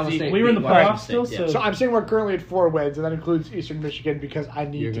Iowa busy. State We were in the beat Washington playoffs State, still, yeah. so, So I'm saying we're currently at 4 wins, and that includes Eastern Michigan because I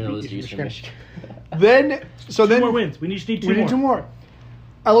need You're to going to beat lose to Eastern Eastern Michigan. Michigan. two more wins. We just need two we more. need 2 more.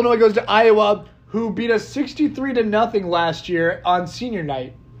 Illinois goes to Iowa, who beat us 63-0 last year on senior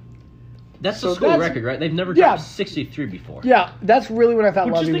night. That's So the school that's- record, right? They've never Yeah. dropped 63 before. Yeah, that's really what I thought.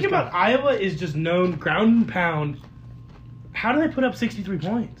 But Lovey just was think about going. Iowa is just known ground and pound. How do they put up 63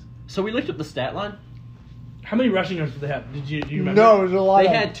 points? So we looked up the stat line. How many rushing yards did they have? Do you remember? No, it was a lot. They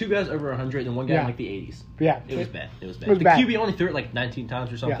of, had 2 guys over 100 and 1 guy Yeah. in like the 80s. Yeah, It was bad. It was bad. was The bad. QB only threw it like 19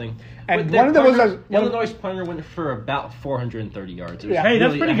 times or something. And But their one of them was punter- one of- Illinois' punter went for about 430 yards. It was Yeah. Hey, that's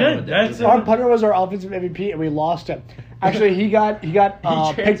really pretty ahead good. of their That's division. Our punter was our offensive MVP, and we lost him. Actually, he got picked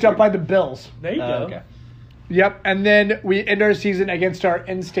up transferred. by the Bills. There you go. Okay. Yep, and then we end our season against our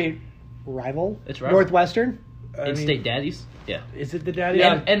in-state rival, It's rival. Northwestern. In-state daddies. Yeah. Is it the daddy?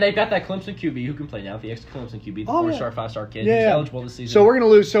 Yeah, and they've got that Clemson QB who can play now. The ex-Clemson QB, the 4-star, 5-star kid. Yeah, He's yeah. eligible this season. So we're going to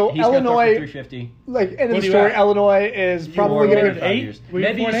lose. So He's gonna throw for Illinois, 350. like, end of What the do you story, at? Illinois is probably You going were to at be... 8? Years. Were you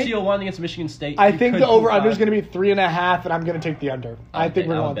Maybe 4 and 8? steal one against Michigan State. I You think could the over-under do is going to be 3.5, and I'm going to take the under. I think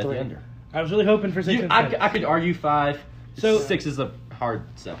we're I'll going bet 3. the under. I was really hoping for 6 and 6. I could argue 5. So- 6 is a hard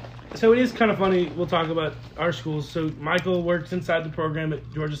 7. So it is kind of funny. We'll talk about our schools. So Michael works inside the program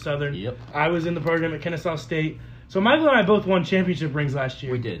at Georgia Southern. Yep. I was in the program at Kennesaw State. So Michael and I both won championship rings last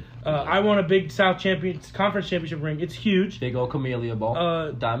year. We did. I won a big South Conference championship ring. It's huge. Big old Camellia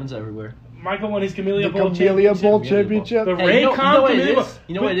Ball. Diamonds everywhere. Michael won his Camellia The Bowl Camellia championship. Bowl championship. The Hey, you know Raycom what it Camellia Bowl. is?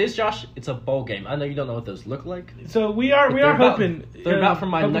 You know what it is, Josh? It's a bowl game. I know you don't know what those look like. So we are They're about- hoping. They're about from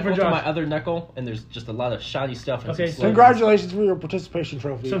my hoping knuckle for to Josh. my other knuckle, and there's just a lot of shiny stuff. And Okay, some so slogans. Congratulations for your participation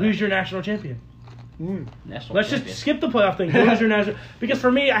trophy. So who's your national champion? National Let's champion. just skip the playoff thing. Who's your national? Because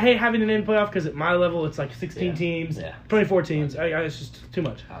for me, I hate having an in playoff because at my level it's like 16 Yeah. teams, Yeah. 24 teams. It's just too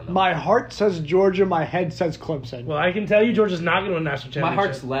much. I don't know. My heart says Georgia, my head says Clemson. Well, I can tell you Georgia's not going to win a national My championship.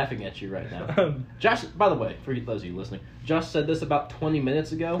 heart's laughing at you right now. Um, Josh, by the way, for those of you listening, Josh said this about 20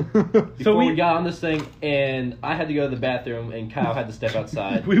 minutes ago before we- we got on this thing, and I had to go to the bathroom, and Kyle had to step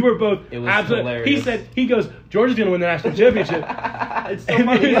outside. We were both It was absolutely. hilarious. He goes, Georgia's going to win the national championship. It's so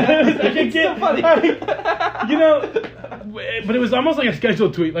funny. It's so funny. You know, but it was almost like a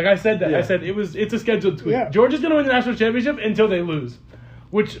scheduled tweet. Like I said that. Yeah. I said it's a scheduled tweet. Yeah. Georgia's going to win the national championship until they lose.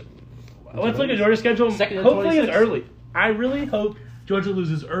 Which, let's look at Georgia's schedule. Second and Hopefully it's 26. early. I really hope Georgia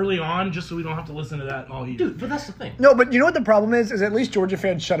loses early on just so we don't have to listen to that all year. Dude, but that's the thing. No, but you know what the problem is? Is at least Georgia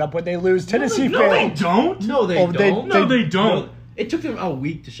fans shut up when they lose. Tennessee No, they fans. don't. No, they Oh, don't. No, they don't. No, it took them a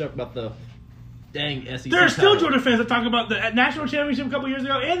week to shut up about the dang SEC. There are still title. Georgia fans that talk about the national championship a couple years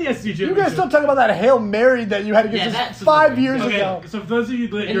ago and the SEC championship. You guys still talk about that Hail Mary that you had Yeah, against that's us 5 annoying. years Okay, ago. so for those of you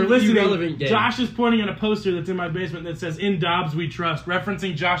that And you're the listening, irrelevant game. Josh is pointing at a poster that's in my basement that says "In Dobbs We Trust,"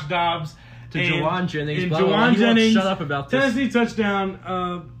 referencing Josh Dobbs To and- Jawan Jennings, and blah, blah, blah. Jawan He won't Jennings. shut up about this. Tennessee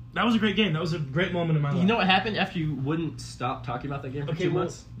touchdown. That was a great game. That was a great moment in my life. You know what happened after you wouldn't stop talking about that game for Okay, 2 well-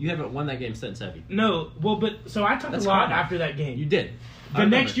 months? You haven't won that game since, have you? No, well, but so I talked That's a lot hard. after that game. You did. The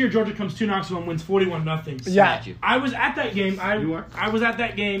next year, Georgia comes to Knoxville and wins 41-0. Yeah. You. I was at that game. You were? I was at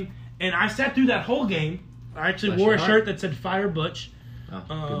that game, and I sat through that whole game. I actually Bless wore your a heart. shirt that said "Fire Butch." Oh,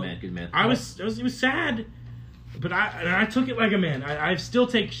 good man, good man. It was sad, but I took it like a man. I still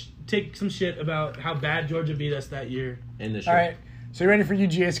take some shit about how bad Georgia beat us that year. In this All right. So you ready for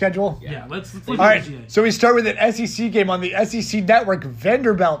UGA schedule? Yeah, let's look All at right. UGA. So we start with an SEC game on the SEC Network.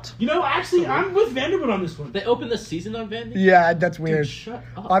 Vanderbilt. You know, actually, I'm with Vanderbilt on this one. They opened the season on Vandy? Yeah, that's weird. Shut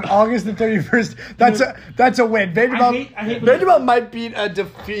up. On August the 31st, that's a win. Vanderbilt, I hate Vanderbilt might beat a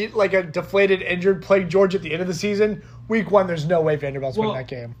deflated, injured, playing Georgia at the end of the season. Week 1, there's no way Vanderbilt's winning that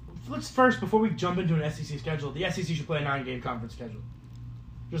game. Let's first, before we jump into an SEC schedule, the SEC should play a 9-game conference schedule,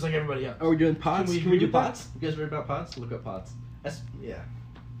 just like everybody else. Are we doing pods? Can we do do that? pods? You guys read about pods? Look up pods. Yeah.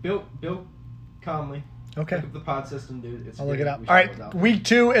 Bill Conley. Okay, Look up the pod system, dude. It's I'll look great. it up. We All should right, go down. week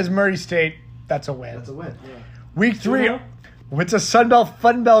 2 is Murray State. That's a win. That's a win. Week 3, it's a Sunbelt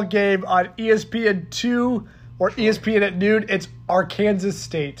Funbelt game on ESPN 2 or ESPN at noon. It's Arkansas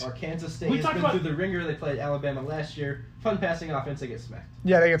State. Arkansas State We has talked been about- through the ringer. They played Alabama last year. Fun passing offense. They get smacked.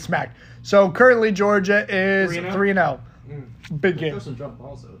 Yeah, they get smacked. So currently Georgia is 3-0? 3-0. Big Throw game. some jump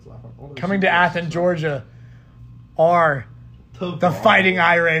balls, though. It's a lot of fun. Coming to Athens, Georgia, are the Fighting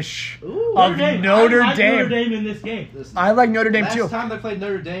Irish Ooh. of Notre I like Dame. Notre Dame in this game. I like Notre Dame Last too. time they played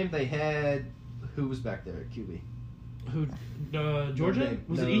Notre Dame, they had who was back there at QB? Who? Georgia? Notre Dame.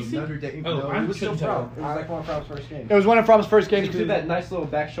 Was no, it EC? Notre Dame. Oh, no, I it was still couldn't tell. Fromm. It was like one of Fromm's first games. It was one of Fromm's first games. He threw that nice little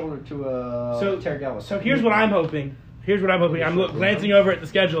back shoulder to Terry Gallis. So here's what I'm hoping. I'm glancing over at the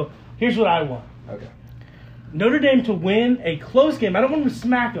schedule. Here's what I want. Okay. Notre Dame to win a close game. I don't want them to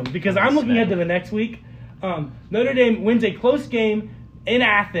smack them because I'm looking ahead to the next week. Notre Dame wins a close game in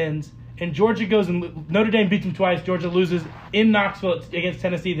Athens, and Georgia goes and Notre Dame beats them twice. Georgia loses in Knoxville against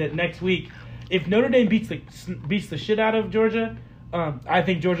Tennessee that next week. If Notre Dame beats the shit out of Georgia, I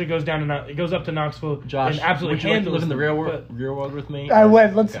think Georgia goes up to Knoxville Josh, and absolutely would you like to handles live in the them. real world with me? I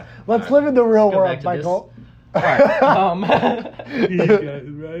win. Let's Okay. live in the real Let's go back world, to this. Michael. All right. These guys,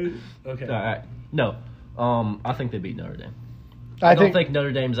 right? Okay. All right. No. I think they beat Notre Dame. I don't think think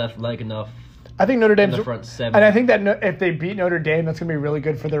Notre Dame's athletic enough. I think Notre in Dame's the front seven. and I think that if they beat Notre Dame, that's going to be really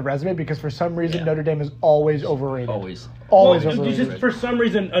good for their resume because for some reason Yeah. Notre Dame is always overrated. Always. Always Well, overrated. just for some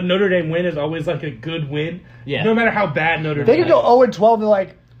reason, a Notre Dame win is always like a good win. Yeah. No matter how bad Notre They Dame could go is. 0-12 and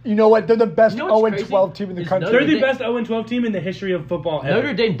like You know what? They're the best You know what's 0-12 crazy? team in the Is country. They're the best 0-12 team in the history of football ever.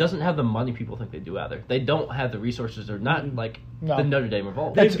 Notre Dame doesn't have the money people think they do either. They don't have the resources. They're not like the Notre Dame of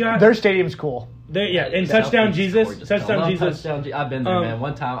old. Their stadium's cool. And Touchdown Jesus. Touchdown Jesus. I've been there, man.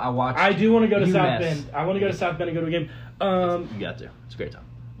 One time I watched. I do want to go to UMass. South Bend. I want to go to South Bend and go to a game. You got to. It's a great time.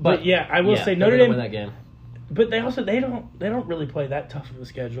 But yeah, I will say Notre Dame Dame win that game. But they don't really play that tough of a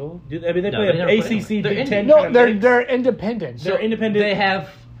schedule. I mean, they play they an don't ACC play Big Ten. No, they're independent. They're independent. They have.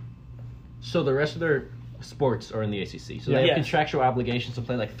 So the rest of their sports are in the ACC. So they have contractual obligations to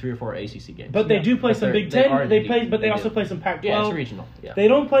play like 3 or 4 ACC games. But they do play some Big Ten. They also play some Pac-12. Yeah, it's regional. Yeah. They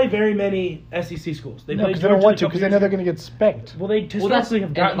don't play very many SEC schools. They because they don't want to because they know they're going to get spanked. Well, they historically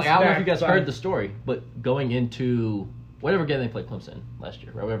have gotten. I don't know if you guys heard the story, but going into whatever game they played Clemson last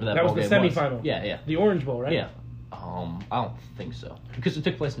year, right? Whatever that was the semifinal. Yeah. The Orange Bowl, right? Yeah. I don't think so because it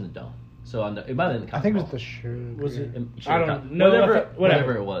took place in the dome. So it might have been. I think it was the shirt. Was it? I don't know.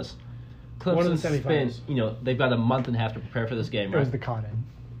 Whatever it was. Clemson One of the semifinals. They've got a month and a half to prepare for this game, right? It was the Cotton.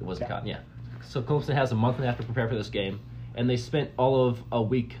 It was the Cotton, yeah. So Clemson has a month and a half to prepare for this game, and they spent all of a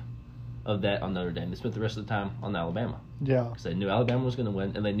week of that on Notre Dame. They spent the rest of the time on Alabama. Yeah. Because they knew Alabama was going to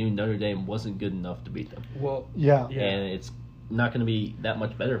win, and they knew Notre Dame wasn't good enough to beat them. Well, yeah. And it's not going to be that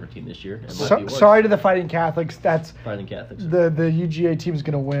much better of a team this year. Sorry to the Fighting Catholics. Fighting Catholics. The UGA team's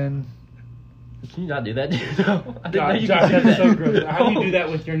going to win. Can you not do that, dude? Josh, that's so gross. How do you do that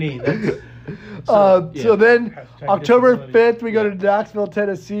with your knee? So then, October 5th, we go to Knoxville,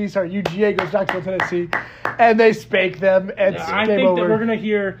 Tennessee. Sorry, UGA goes to Knoxville, Tennessee. And they spank them. And I think that we're going to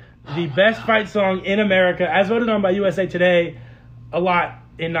hear the best fight song in America, as voted on by USA Today, a lot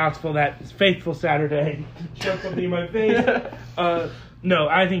in Knoxville. That Faithful Saturday. Shove something in my face. No,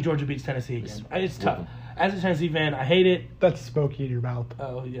 I think Georgia beats Tennessee again. It's tough. As a Tennessee fan, I hate it. That's smoky in your mouth.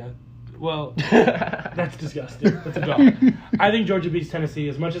 Oh, yeah. Well, that's disgusting. That's a dog. I think Georgia beats Tennessee,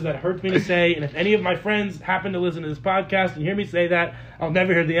 as much as that hurts me to say. And if any of my friends happen to listen to this podcast and hear me say that, I'll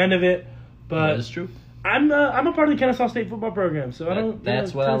never hear the end of it. But that is true. I'm a part of the Kennesaw State football program, so I don't.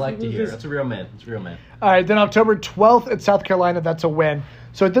 That's what I like to hear. That's a real man. It's a real man. All right, then October 12th at South Carolina. That's a win.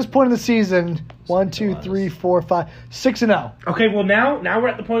 So at this point in the season, 1, 2, 3, 4, 5, 6-0. Okay, well now we're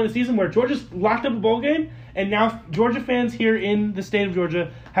at the point of the season where Georgia's locked up a bowl game, and now Georgia fans here in the state of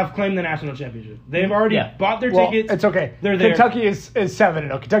Georgia have claimed the national championship. They've already bought their tickets. It's okay. They're there. Kentucky is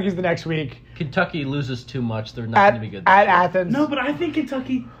 7-0. Kentucky's the next week. Kentucky loses too much. They're not going to be good. At Athens. No, but I think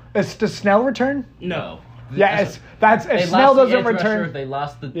Kentucky. Does Snell return? No. Yeah, if Snell doesn't return, they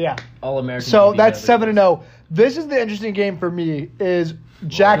lost the All-American. So that's 7-0. This is the interesting game for me. Is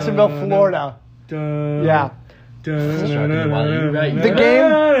Jacksonville, Florida? Yeah.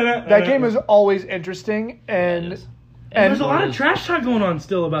 That game is always interesting, and there's a lot of trash talk going on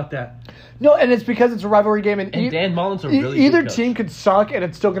still about that. No, and it's because it's a rivalry game, and Dan Mullen's a really either good coach. team could suck, and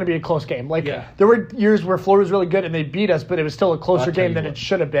it's still going to be a close game. There were years where Florida was really good, and they beat us, but it was still a closer game than it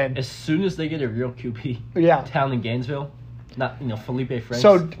should have been. As soon as they get a real QB, down in Gainesville, not Felipe Franks.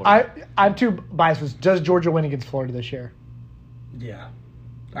 So I'm too biased. Does Georgia win against Florida this year? Yeah.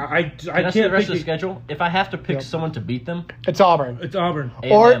 I can't see the rest of the schedule. If I have to pick someone to beat them, it's Auburn. It's Auburn.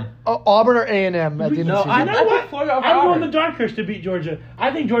 Or Auburn or A&M at the end of the season. You know what? I'm going the dark horse to beat Georgia. I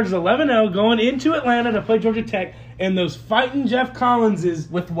think Georgia's 11-0 going into Atlanta to play Georgia Tech, and those fighting Jeff Collinses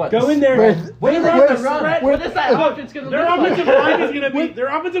with what? Go in there. What is that offense going to Their offensive line is going to be.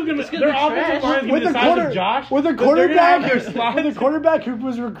 Their offensive line is going to be the size of Josh. With a quarterback who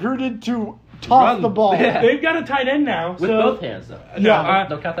was recruited to toss the ball. Yeah. They've got a tight end now. With both hands, though. Yeah.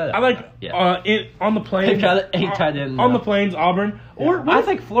 Don't count that out. I like on the plains. They've got a tight end. On the plains, Auburn. Yeah. Or I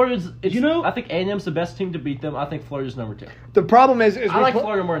think Florida's. I think A&M's the best team to beat them. I think Florida's number 2. The problem is I like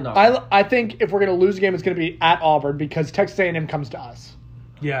Florida more than Auburn. I think if we're going to lose a game, it's going to be at Auburn because Texas A&M comes to us.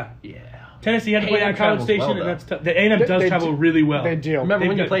 Yeah. Tennessee had to play at College Station, and that's tough. The A&M does travel really well. They do. Remember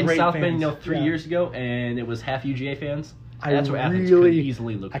when you played in South Bend 3 years ago, and it was half UGA fans? That's what Athens could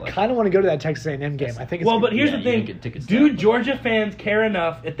easily look like. I kind of want to go to that Texas A&M game. I think. But here's the thing: do Georgia fans care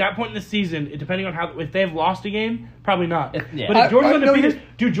enough at that point in the season, depending on if they have lost a game? Probably not. But if Georgia's undefeated,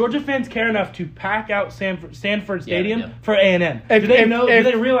 do Georgia fans care enough to pack out Sanford Stadium for A&M? Do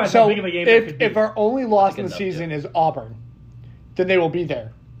they realize how big of a game that could be? If our only loss in the season is Auburn, then they will be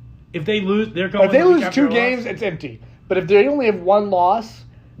there. If they lose, they're going. If they lose 2 games, it's empty. But if they only have 1 loss.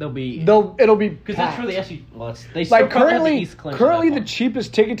 It'll be because that's for the SU. Well, they still currently the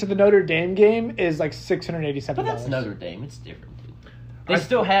cheapest ticket to the Notre Dame game is like $687. But that's Notre Dame. It's different. They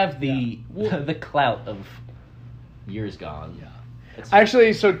still have the clout of years gone. Yeah.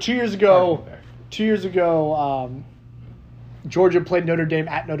 Actually, so 2 years ago, Georgia played Notre Dame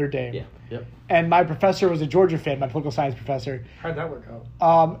at Notre Dame. Yeah. Yep. And my professor was a Georgia fan, my political science professor. How'd that work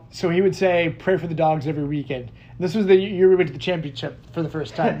out? So he would say, pray for the dogs every weekend. And this was the year we went to the championship for the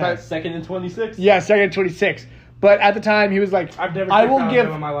first time. But, Second and 26. yeah, second and 26. But at the time, he was like, I've never I picked will on give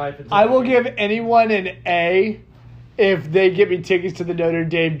them in my life. I will give anyone an A if they get me tickets to the Notre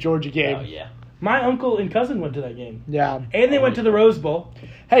Dame Georgia game. Oh, yeah. My uncle and cousin went to that game. Yeah. And they went to the Rose Bowl.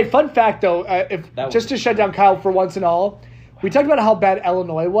 Hey, fun fact though, just to shut down Kyle for once and all, we talked about how bad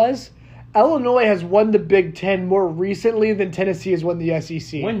Illinois was. Illinois has won the Big Ten more recently than Tennessee has won the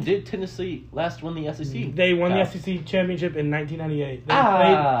SEC. When did Tennessee last win the SEC? They won the SEC championship in 1998.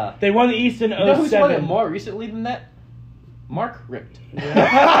 They won the East in 07. You know who's won it more recently than that? Mark Richt.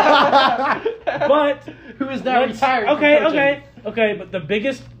 But who is now retired. Okay.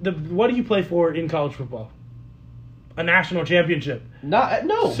 But what do you play for in college football? A national championship.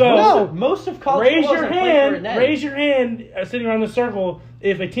 No. So most of college football raise your hand, sitting around the circle,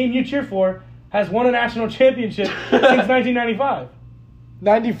 if a team you cheer for has won a national championship since 1995.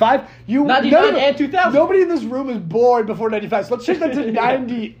 95? 99 and 2000. Nobody in this room is born before 95. So let's change that to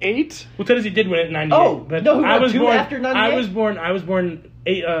 98. Well, Tennessee did win it in 98. Oh, but no, who I won was two born after 98? I was born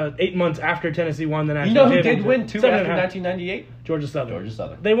 8 months after Tennessee won the You national know who championship. did win 2 7 after and a half. 1998? Georgia Southern. Georgia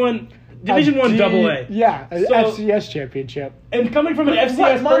Southern. They won Division One Double A. Yeah, an So- FCS championship. And coming from an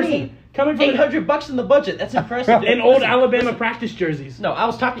FCS person, coming from $800 in the budget. That's impressive. and old Alabama practice jerseys. No, I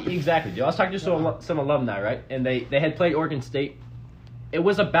was talking exactly, dude. I was talking to some alumni, right? And they had played Oregon State. It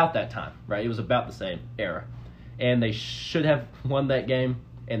was about that time, right? It was about the same era, and they should have won that game,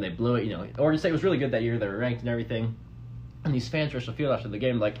 and they blew it. You know, Oregon State was really good that year. They were ranked and everything. And these fans rushed the field after the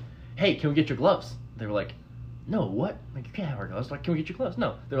game, like, "Hey, can we get your gloves?" They were like, "No, what? Like, you can't have our gloves." Like, "Can we get your gloves?"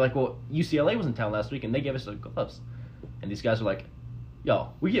 No. They were like, "Well, UCLA was in town last week, and they gave us the gloves." And these guys were like, "Yo,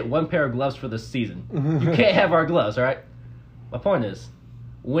 we get one pair of gloves for this season. You can't have our gloves, all right?" My point is,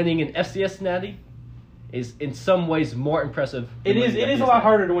 winning an FCS natty is in some ways more impressive. It is a lot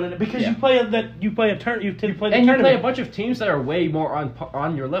harder to win it because you play a turn. You play the and you tournament. play a bunch of teams that are way more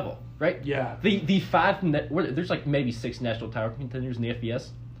on your level, right? Yeah. The five there's like maybe 6 national title contenders in the FBS.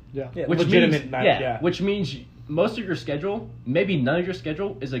 Yeah. Which legitimate. means, which means most of your schedule, maybe none of your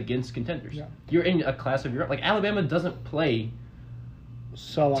schedule, is against contenders. Yeah. You're in a class of your own. Like Alabama doesn't play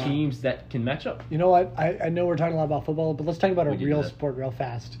teams that can match up. You know what? I know we're talking a lot about football, but let's talk about a do real that. sport real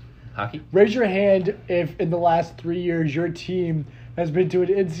fast. Hockey? Raise your hand if in the last 3 years your team has been to an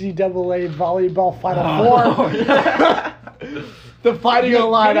NCAA volleyball Final Four. The Fighting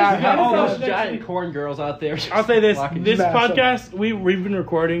Illini. All those giant corn girls out there. I'll say this: this Massive. podcast we've been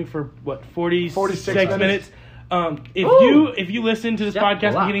recording for 46 minutes. If you listen to this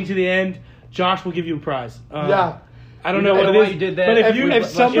podcast and getting to the end, Josh will give you a prize. I don't know what it is. You did that. But if you are willing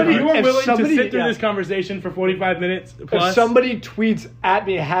to somebody- sit through this conversation for 45 minutes plus, If somebody tweets at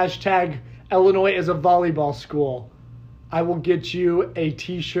me hashtag Illinois is a volleyball school, I will get you a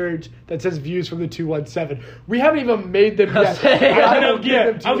T-shirt that says "Views from the 217." We haven't even made them yet. I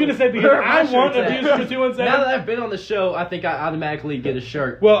was gonna say because I want a Views from the 217. Now that I've been on the show, I think I automatically get a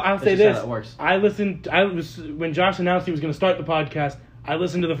shirt. Well, I'll say this: how that works. when Josh announced he was going to start the podcast. I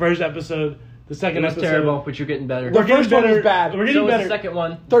listened to the first episode. The second It was episode terrible, but you're getting better. The first one was bad. We're getting So was better. the second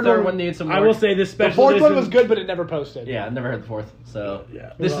one. Third Third one- one needed some work. I will say this The special fourth one edition- was good, but it never posted. Yeah, I've never heard the fourth. So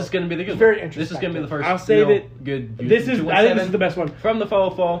Yeah. this is going to be the good very one. This is going to be the first I'll say real that good view. This is I think this is the best one. From the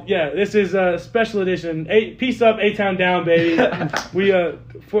fall. Yeah, this is a special edition. Peace up, A-Town down, baby. We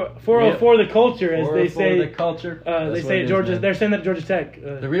 404 the culture, as they say. The culture. They say at Georgia. They're saying that at Georgia Tech.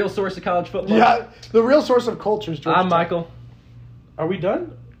 The real source of college football. Yeah, the real source of culture is Georgia I'm Tech. Michael. Are we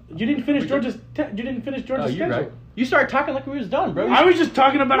done? You didn't finish Georgia's. You didn't finish Georgia's you're schedule. right. You started talking like we was done, bro. I was just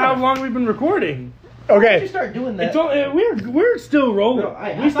talking about how long we've been recording. Okay. You start doing that. It's all, we're still rolling. No,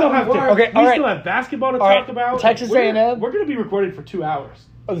 I we still thought have we to. were. Okay, we all right. still have basketball to All right, talk about. Texas We're- A&M. We're going to be recorded for 2 hours.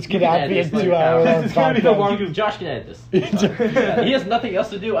 Oh, this You could can not edit be a this like 2 hour This is gonna be the podcast. longest. Josh can edit this. He has nothing else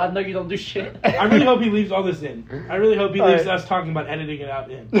to do. I know you don't do shit. I really hope he leaves all this in. I really hope he leaves All right. us talking about editing it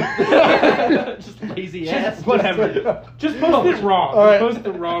out in. Just lazy ass. Whatever. Just post it raw. All right. Post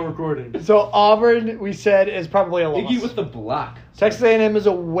the raw recording. So Auburn, we said, is probably a loss. Iggy with the block. Texas A&M is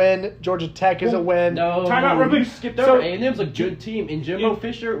a win. Georgia Tech is a win. No. Time out real quick. Skipped So- over. A&M's a good team. And Jimbo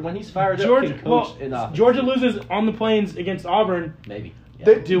Fisher, when he's fired up, Georgia, can coach in offense. Georgia loses on the plains against Auburn. Maybe.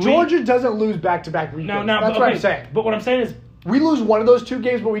 The- Do we- Georgia doesn't lose back-to-back weekends. No, That's but, what okay, I'm saying. But what I'm saying is, We lose one of those 2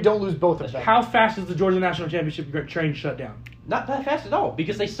 games, but we don't lose both of them. how fast is the Georgia National Championship train shut down? Not that fast at all,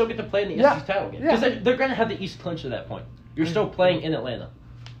 because they still get to play in the Yeah. SEC title game. Yeah. Because they're going to have the East clinch at that point. You're still playing in Atlanta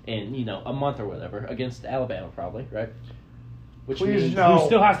in, a month or whatever against Alabama probably, right? Which Please means no. Who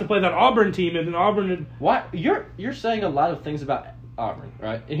still has to play that Auburn team, and then Auburn. what you're saying a lot of things about Auburn,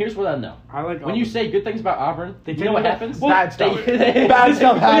 right? And here's what I know. I like when Auburn. you say good things about Auburn, you know what happens? Bad stuff. Bad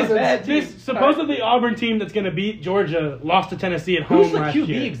stuff happens. This supposedly Auburn team that's going to beat Georgia lost to Tennessee at Who's home the last QB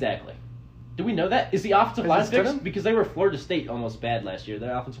year. exactly? Do we know that? Is the offensive line it Stidham? fixed? Because they were Florida State almost bad last year.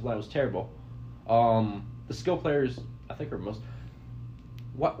 Their offensive line was terrible. The skill players, I think, are most.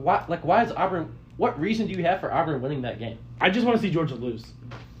 Why is Auburn? What reason do you have for Auburn winning that game? I just want to see Georgia lose.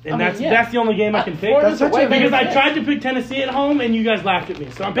 And I mean, that's the only game I can pick. Florida's That's way Because better I tried to pick Tennessee at home and you guys laughed at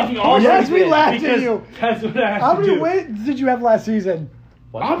me. So I'm picking Auburn. yes, we laughed at because you. That's what I have How to many do. wins did you have last season?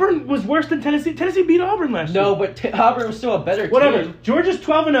 What? Auburn was worse than Tennessee. Tennessee beat Auburn last year. No, but Auburn was still a better Whatever. team. Georgia's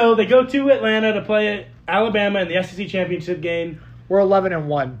 12-0. They go to Atlanta to play Alabama in the SEC championship game. We're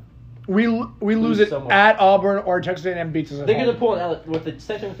 11-1. We lose it somewhere. at Auburn or Texas A&M beats us at They're home. going to pull with the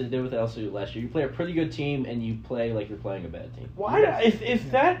same thing what they did with LSU last year. You play a pretty good team and you play like you're playing a bad team. Why?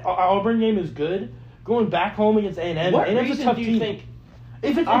 If that Auburn game is good, going back home against A&M, What A&M's a reason tough do you team. think?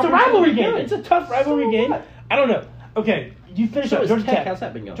 If it's a Auburn's rivalry gonna be game. good? It's a tough rivalry So game. what? I don't know. Okay, you finish So up. is Georgia Tech. Tech. How's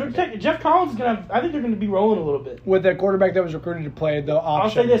that been going? Georgia Tech. Jeff Collins is gonna. I think they're gonna be rolling a little bit. With the quarterback that was recruited to play the I'll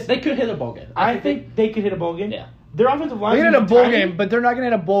option. say this. They could hit a bowl game. I think they could hit a bowl game. Yeah. Their offensive line. They hit a bowl game, but they're not going to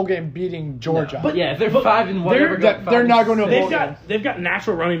hit a bowl game beating Georgia. But- Yeah, if they're 5 and whatever. they're not going to They've got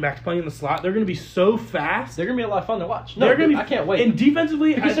natural running backs playing in the slot. They're going to be so fast. They're going to be a lot of fun to watch. They're going to be. I can't wait. And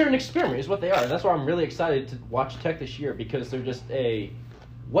defensively, Because they're an experiment, is what they are. That's why I'm really excited to watch Tech this year, because they're just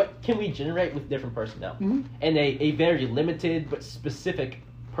what can we generate with different personnel? Mhm. And a very limited but specific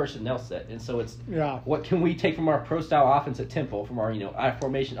personnel set. And so it's what can we take from our pro-style offense at Temple, from our I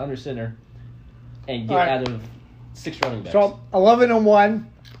formation under center, and get out of 6 running backs. So 11-1.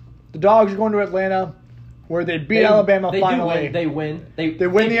 The Dogs are going to Atlanta, where they beat Alabama finally. They win. They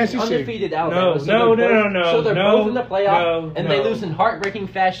win the SEC. Undefeated Alabama. No. So they're both in the playoff, no, and no. they lose in heartbreaking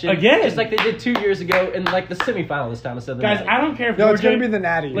fashion. Again. Just like they did 2 years ago in like the semifinal this time instead of the guys, Natty. I don't care if No, Georgia. it's going to be the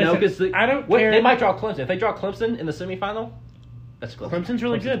Natty. Listen, No, because I don't care. They might draw Clemson. If they draw Clemson in the semifinal, that's Clemson. Clemson's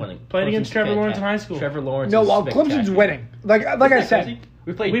really good. winning. Played against Trevor Lawrence in high fantastic. school. Trevor Lawrence. No, is well, Clemson's spectacular. winning. Like I Isn't that said. crazy?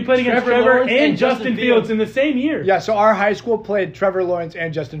 We played against Trevor Lawrence and Justin Fields in the same year. Yeah, so our high school played Trevor Lawrence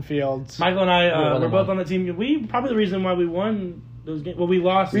and Justin Fields. Michael and I Who were won both them? on the team. We probably the reason why we won those games. Well, we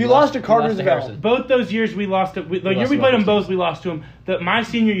lost. We lost to to Cartersville. Harrison. Both those years we lost. The year lost we to played them Harrison. both, we lost to them. My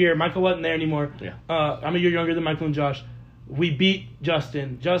senior year, Michael wasn't there anymore. Yeah. I'm a year younger than Michael and Josh. We beat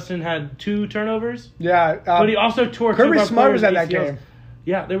Justin. Justin had 2 turnovers, Yeah. but he also tore. Kirby 2 of our Smart was players' at that ACLs. game.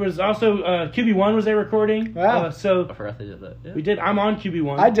 Yeah, there was also QB1 was there recording. Wow. So I forgot they did that. Yeah. we did. I'm on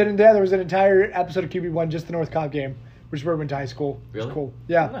QB1. I didn't. Yeah, there was an entire episode of QB1, just the North Cobb game, which we went to high school. It was Really? cool.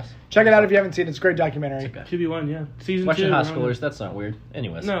 Yeah. Oh, nice. Check it out if you haven't seen it. It's a great documentary. Okay. QB1, yeah. Season Watching 2. high we're on schoolers, it. that's not weird.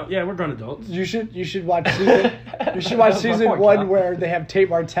 Anyways. No, yeah, we're grown adults. You should watch season. You should watch That was my season point, 1 Kyle. where they have Tate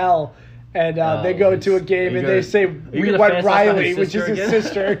Martell, and they go to a are game you and gonna- they say are you we gonna want fantasize about Riley, his which is sister his again?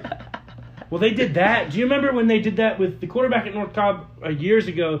 sister. Well, they did that. Do you remember when they did that with the quarterback at North Cobb years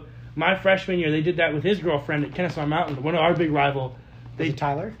ago? My freshman year, they did that with his girlfriend at Kennesaw Mountain, one of our big rival. Was it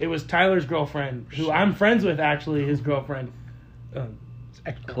Tyler? It was Tyler's girlfriend, who I'm friends with, actually, his girlfriend.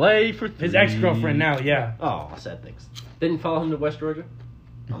 Clay for 3. His ex-girlfriend now, yeah. Oh, sad things. Didn't follow him to West Georgia?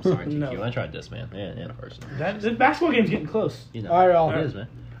 I'm sorry, TQ. No. I tried this, man. And person. The basketball game's getting close. You know. All right, all it right. is, man.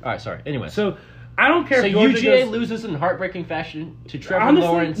 All right, sorry. Anyway. So, I don't care So if Georgia UGA goes... loses in heartbreaking fashion to Trevor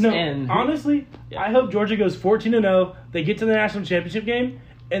Lawrence and... Honestly, Yeah. I hope Georgia goes 14-0, they get to the national championship game,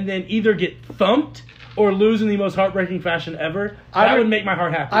 and then either get thumped or lose in the most heartbreaking fashion ever. That would make my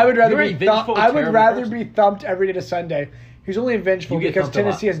heart happy. I would rather You're a be vengeful, I would terrible rather person. be thumped every day to Sunday. He's only vengeful You get because thumped a lot.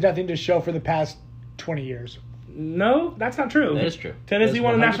 Tennessee has nothing to show for the past 20 years. No, that's not true. That is true. Tennessee That is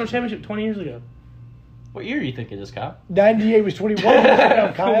won a 100%. national championship 20 years ago. What year are you thinking this, Kyle? 98 was 21 years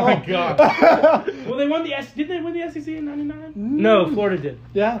ago, Kyle. Oh my God. Well, they won the did they win the SEC in 99? No, Florida did.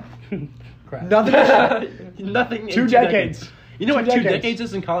 Yeah. Crap. Nothing. Nothing. in 2 decades. You know what 2 2 decades. decades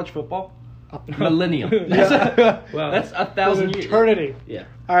is in college football? Millennium. Yeah. Well, That's 1,000 years. Eternity. Yeah.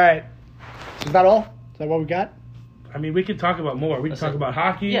 All right. So is that all? Is that what we got? I mean, we could talk about more. We could That's talk it. about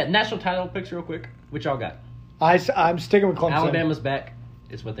hockey. Yeah, national title picks real quick. Which y'all got? I'm sticking with Clemson. Alabama's back.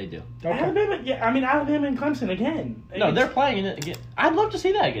 Is what they do. Okay. Alabama, yeah, I mean, Alabama and Clemson again. No, It's- they're playing in it again. I'd love to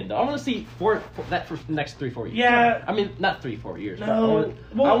see that again, though. I want to see that for the next 3-4 years. Yeah. I mean, not 3-4 years. but No.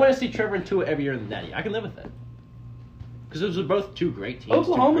 I want to see Trevor and Tua every year in the Natty. I can live with that. Because those are both 2 great teams.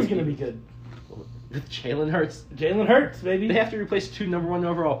 Oklahoma's going to be good. With Jalen Hurts. Jalen Hurts, baby. They have to replace 2 number 1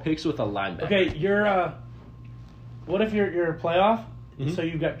 overall picks with a linebacker. Okay, you're what if you're a playoff? Mhm. So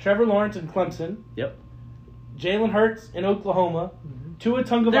you've got Trevor Lawrence in Clemson, Yep. Jalen Hurts in Oklahoma, Tua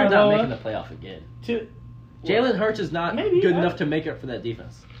They're not making Tagovailoa. the playoff again. To Jalen Hurts is not Maybe, good I- enough to make up for that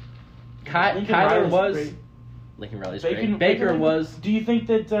defense. Lincoln Kyler Riley's was. great. Lincoln Riley's great. Baker was. Do you think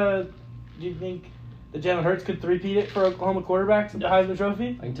that Jalen Hurts could three-peat it for Oklahoma quarterbacks at the Heisman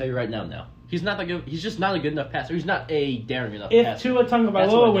Trophy? I can tell you right now, no. He's not that good. He's just not a good enough passer. He's not a daring enough if passer. If Tua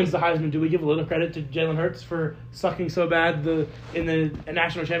Tagovailoa wins the Heisman, do we give a little credit to Jalen Hurts for sucking so bad in the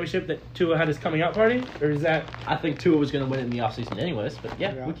national championship that Tua had his coming out party? Or is that... I think Tua was going to win it in the offseason anyways, but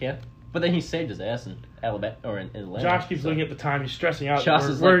yeah, we can. But then he saved his ass in Alabama or in Atlanta. Josh keeps looking at the time. He's stressing out.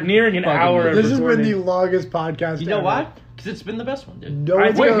 We're nearing an hour of This has recording. been the longest podcast You know ever. why? Because it's been the best one, dude. No,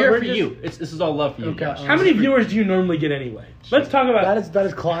 we're here for you. This is all love for you, Okay. Josh. How many viewers do you normally get anyway? Let's talk about that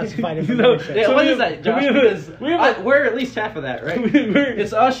is classified No, information. Yeah, So what we is have- that, Josh? we We're at least half of that, right? We're-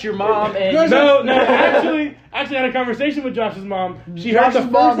 It's us, your mom, and... No, actually, I had a conversation with Josh's mom. She heard Josh's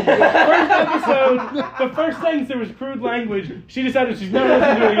the mom. first episode, the first sentence, there was crude language. She decided she's never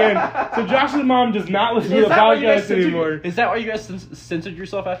listening to it again. So Josh's mom does not listen to the podcast anymore. Is that why you guys censored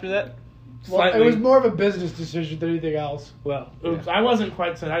yourself after that? Well, it Slightly. was more of a business decision than anything else. Well, oops, I wasn't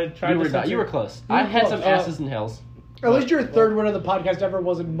quite so. I tried You were to not. censor. You were close. You were I had close. some asses in hells. At least your third one of the podcast ever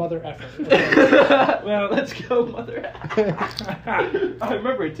wasn't mother effer. Well, Let's go, mother. I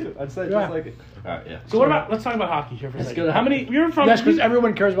remember it too. I said Yeah. just like it. All right, yeah. So what about? Let's talk about hockey here for a Let's second. go to How many? You're from? Yes, because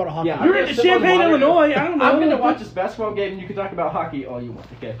everyone cares about hockey. Yeah, You're I'm in gonna sip on Champaign, water. Illinois. I don't know. I'm gonna watch this basketball game, and you can talk about hockey all you want.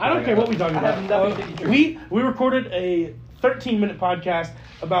 Okay. Okay, what we talking I about? have nothing to drink. We recorded a 13-minute podcast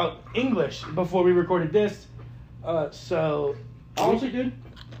about English before we recorded this. So Honestly, dude,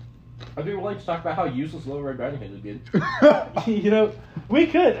 I'd be willing to talk about how useless Little Red Riding Hood is good. We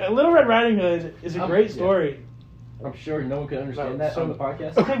could. Little Red Riding Hood is a great story. I'm sure no one could understand that on the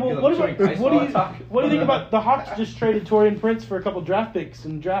podcast. Okay, well, because what I'm chewing ice while I talk. do you think about the Hawks just traded Torian Prince for a couple draft picks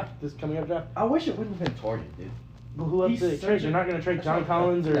in the draft, this coming up draft? I wish it wouldn't have been Torian, dude. Well, who else did they trade? You're not going to trade John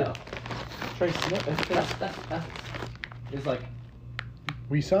Collins or Trey Smith? That's it's like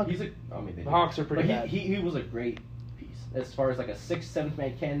We suck. he's a. I mean, The Hawks are pretty bad. He was a great piece as far as like a 6th, 7th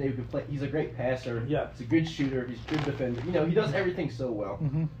man candidate who could play. He's a great passer. Yeah. He's a good shooter. He's a good defender. You know, he does everything so well.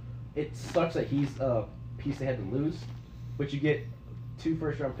 Mm-hmm. It sucks that he's a piece they had to lose, but you get 2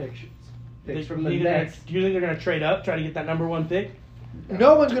 first-round picks from the Nets. Do you think they're going to trade up, try to get that number one pick?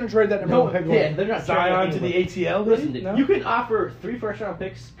 No one's going to trade that number No, one pick. yeah, they're not Zion to trading the ATL? Listen, No? you can offer 3 first-round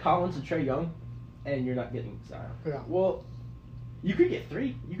picks, Collins and Trae Young, and you're not getting Zion. Yeah. Well, you could get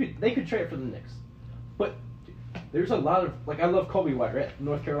 3. They could trade for the Knicks, but there's a lot of I love Kobe White, right?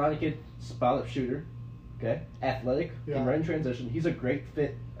 North Carolina kid, spot-up shooter, okay, athletic, can run in transition. He's a great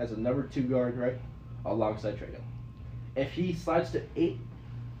fit as a number 2 guard, right, alongside Trae Young. If he slides to 8,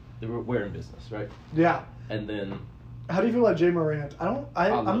 we're in business, right? Yeah. And then How do you feel about Jay Morant? I'm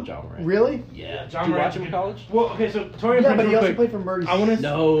love John Morant. Really? Yeah, John did you Morant- watch him in college? Well, okay, so Torian Yeah, Prince but he real also quick. played for Murray. I want to.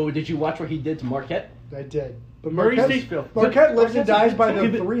 No, did you watch what he did to Marquette? I did. But Murray Marquette's- State- Marquette lives and Marquette's a dies good by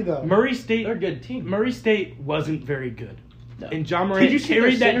team. the 3, though. Murray State. They're a good team. Murray State wasn't very good. No. And John Did Morant you see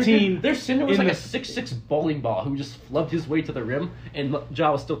carried their that center, team. dude? Their center was in like a the- 6'6" bowling ball who just flubbed his way to the rim, and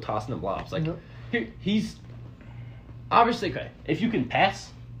Ja was still tossing him lobs. Like, he's obviously okay. If you can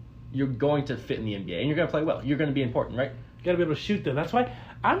pass, you're going to fit in the NBA, and you're going to play well. You're going to be important, right? You got to be able to shoot, though. That's why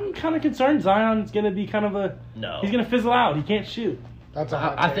I'm kind of concerned Zion's going to be kind of a. No. He's going to fizzle out. He can't shoot. That's a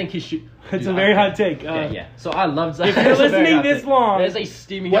hot I take. think he should. It's a very hot take. Yeah. So I love Zion. If you're It's a very listening hot this take. long- That is a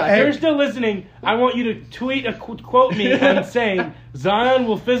steaming Well, hot If hey- you're take. still listening, I want you to tweet a quote me and saying Zion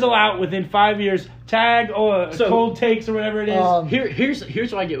will fizzle out within 5 years. Tag or So- cold takes or whatever it is.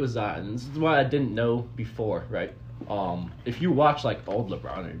 Here's what I get with Zion. This is what I didn't know before, right? If you watch like old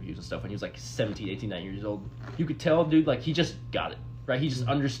LeBron interviews and stuff when he was like 17, 18, 19 years old, you could tell, dude, like he just got it, right? He just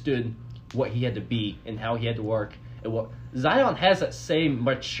understood what he had to be and how he had to work. And what Zion has that same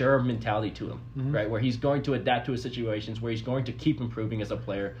mature mentality to him, right? Where he's going to adapt to his situations, where he's going to keep improving as a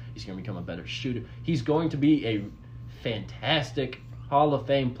player. He's going to become a better shooter. He's going to be a fantastic Hall of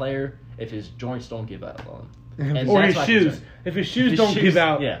Fame player if his joints don't give out on him. And Or that's his my shoes. concern. If his shoes don't give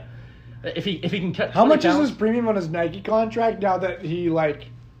out. Yeah. If he can cut. How 20 much is pounds- his premium on his Nike contract now that he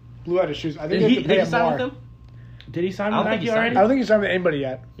blew out his shoes? I think Did they he have to pay him sign more. with him? Did he sign I with don't think Nike he signed already? I don't think he's signed with anybody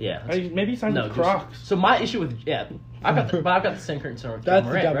yet. Yeah. Maybe he signed with just- Crocs. So my issue with I've got the same concern with That's John the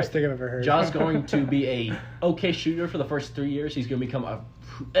Morant, dumbest right? thing I've ever heard. John's going to be a okay shooter for the first 3 years. He's going to become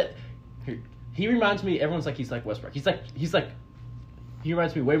he reminds me. Everyone's like he's like Westbrook. He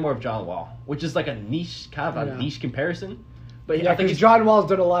reminds me way more of John Wall, which is like a niche niche comparison. But Yeah, I think because John Wall's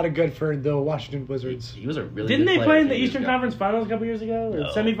done a lot of good for the Washington Wizards. he was a really Didn't good they player play a in few the years Eastern ago. Conference Finals a couple years ago? Or No,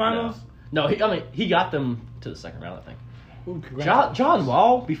 semifinals? No, he got them to the second round, I think. Ooh, congrats. John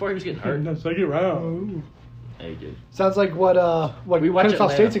Wall before he was getting hurt. No, second round. Hey, dude. Sounds like what We watch Kennesaw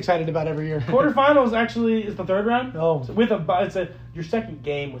Atlanta. State's excited about every year. Quarterfinals actually is the third round. Oh. So with a bye, it's your second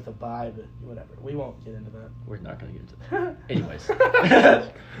game with a bye, but whatever. We won't get into that. We're not going to get into that. Anyways.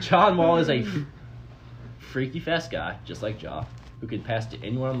 John Wall is a freaky fast guy, just like Ja, who can pass to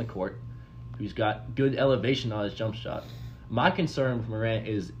anyone on the court, who's got good elevation on his jump shot. My concern with Morant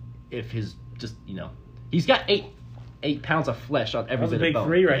is if his just, he's got 8 pounds of flesh on every That was a bit of big bone.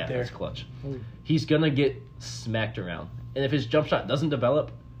 three right there. That's clutch. He's going to get smacked around. And if his jump shot doesn't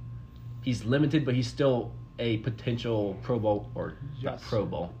develop, he's limited, but he's still a potential Pro Bowl, or not Yes. Pro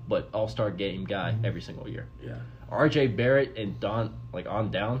Bowl, but All-Star game guy every single year. Yeah. R.J. Barrett and Don,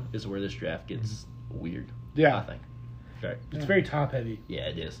 on down, is where this draft gets weird. Yeah. I think. Right. It's very top heavy. Yeah,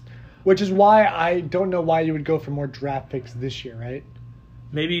 it is. Which is why I don't know why you would go for more draft picks this year, right?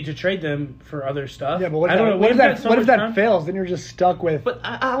 Maybe to trade them for other stuff. Yeah, but what I if don't that, know. what if We've that, got so what if much that time. fails? Then you're just stuck with. But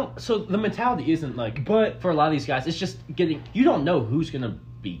I don't. So the mentality isn't like. But For a lot of these guys, it's just getting. You don't know who's gonna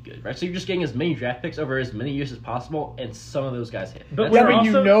be good, right? So you're just getting as many draft picks over as many years as possible, and some of those guys hit. But That's yeah, we're but you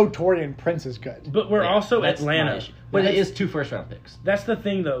also- know Torian Prince is good. But we're yeah, also that's my Atlanta. issue. But it That's- is 2 first-round picks. That's the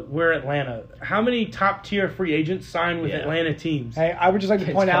thing, though. We're Atlanta. How many top-tier free agents sign with Yeah. Atlanta teams? Hey, I would just like to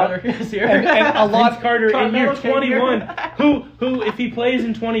Vince point Carter out, is here. and a lot. Vince Carter in year Carmelo came 21, here. who, if he plays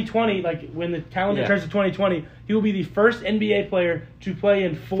in 2020, like when the calendar Yeah. turns to 2020, he will be the first NBA player to play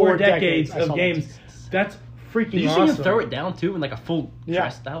in 4 4 decades decades. I of saw that. games. That's freaking Did you awesome. see him throw it down too in like a full Yeah.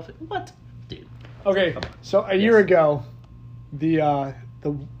 dress outfit? What, dude? Okay, so a year ago, the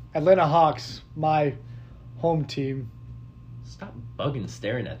Atlanta Hawks, my home team. Stop bugging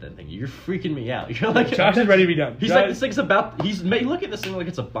staring at that thing. You're freaking me out. You're like Josh is ready to be done. He's Josh- like, this thing's about. Look at this thing like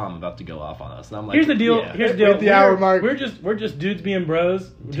it's a bomb about to go off on us. And I'm like, Here's the deal. yeah. Here's the deal. We're at the hour mark. We're just dudes being bros. We're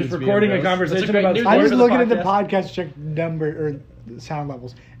just Dudes being recording a bros. That's a conversation great about news. I'm sports. just for the looking at the podcast. podcast check number or sound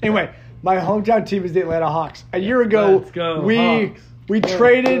levels. Anyway, my hometown team is the Atlanta Hawks. A year ago, Let's go, we Hawks.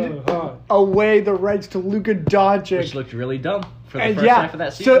 traded Hawks. away the rights to Luka Doncic. Which looked really dumb for the And first yeah, half of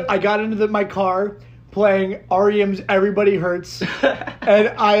that season. so I got into my car playing REM's Everybody Hurts, and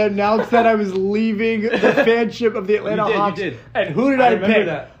I announced that I was leaving the fanship of the Atlanta You Hawks. did. And who did I I, remember pick?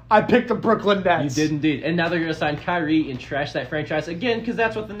 that. I picked the Brooklyn You Nets. did indeed. And now they're going to sign Kyrie and trash that franchise again because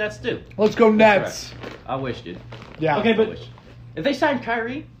that's what the Nets do. Let's go Nets. Correct. I wish, dude. Yeah. Okay, I but wish. If they sign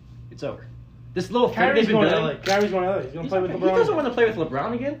Kyrie, it's over. This little thing Kyrie's they've been going to doing. LA. Kyrie's going to LA. He's going to play with He LeBron. doesn't want to play with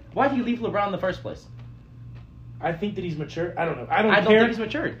LeBron again. Why did he leave LeBron in the first place? I think that he's mature. I don't know. I don't I don't care. think he's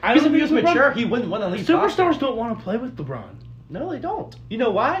matured. I Because don't if he was think LeBron- mature, he wouldn't want to leave Superstars Boston. don't want to play with LeBron. No, they don't. You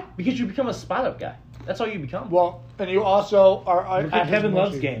know why? Because you become a spot-up guy. That's all you become. Well, and you also are Look at his Kevin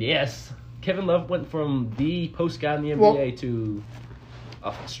Love's mercy. game. Yes. Kevin Love went from the post guy in the NBA Well- to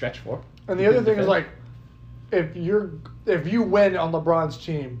a stretch four. And the He other couldn't thing is defend. if you win on LeBron's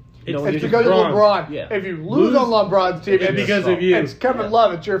team, It's No, it's it's because of LeBron. LeBron. Yeah. If you lose on LeBron's team, It's it's because fault. of you. It's Kevin Yeah.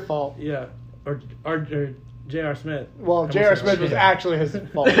 Love. It's your fault. Yeah. Or J.R. Smith. Well, Come J.R. on, Smith was Smith. actually his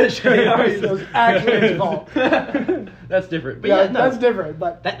fault. J.R. It was actually his fault. That's different. But Yeah, yeah, no, that's different.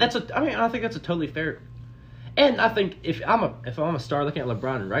 But that's a. I mean, I think that's a totally fair. And I think if I'm a star looking at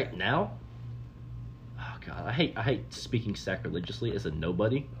LeBron right now, oh god, I hate speaking sacrilegiously as a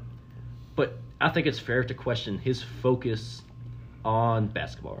nobody, but I think it's fair to question his focus on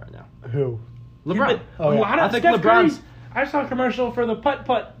basketball right now. who? LeBron. Yeah, but Oh, a yeah. lot of I think Steph LeBron's- Curry's. I saw a commercial for the putt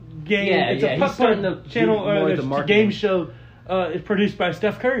game. Yeah, it's yeah, a he's putt starting to channel. do more of the the marketing. game show is produced by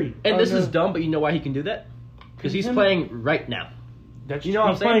Steph Curry. And this no. is dumb, but you know why he can do that? Because he's Him- playing right now. That's, You know what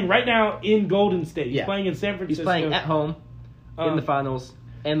he's I'm saying? playing right now in Golden State. He's Yeah. playing in San He's Francisco. playing at home in the finals,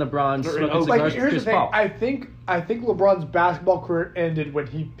 and LeBron's Or in smoking Oakland. Like, cigars with here's the Chris thing. Paul. I think LeBron's basketball career ended when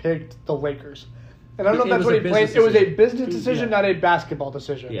he picked the Lakers. And I don't know if It that's was what a he played. business It was a decision. business decision, Yeah. not a basketball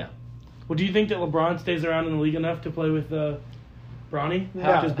decision. Yeah. Well, do you think that LeBron stays around in the league enough to play with Bronny?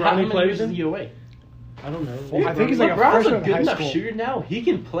 Yeah. Does How Bronny many play years with is him? he away? I don't know. I think he's like a LeBron's freshman a in good high enough school. shooter now. He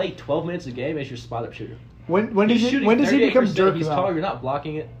can play 12 minutes a game as your spot-up shooter. When He's does shooting he become 38%. Dirk? He's though? taller. You're not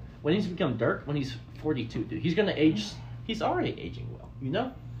blocking it. When he's become Dirk, when he's 42, dude, he's gonna age. He's already aging well. You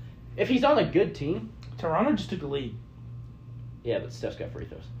know, if he's on a good team, Toronto just took the lead. yeah, but Steph's got free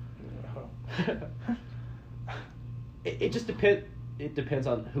throws. It just depends. It depends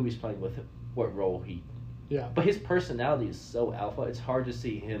on who he's playing with, what role he. Yeah. But his personality is so alpha. It's hard to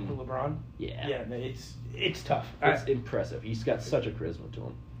see him. LeBron? Yeah. Yeah, no, it's tough. It's impressive. He's got such a charisma to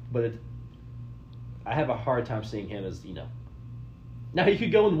him, but I have a hard time seeing him as Now he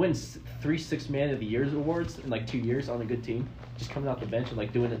could go and win 3 6 Man of the Year awards in like 2 years on a good team, just coming off the bench and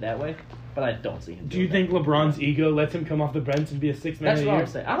like doing it that way. But I don't see him. Do you doing think LeBron's ego lets him come off the bench and be a 6 that. man That's of what the I'm year?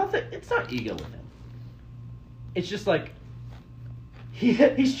 saying? I don't think it's not ego with him. It's just like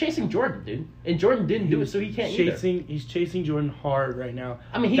He's chasing Jordan, dude. And Jordan didn't do it, so he can't either. He's chasing Jordan hard right now.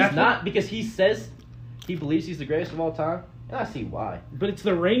 I mean, he's not because he says he believes he's the greatest of all time, and I see why. But it's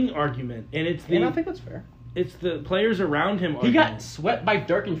the ring argument, and and I think that's fair. It's the players around him. He got swept by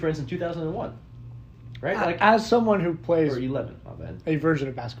Dirk and friends in 2001, right? Like as someone who plays or 11, my bad. a version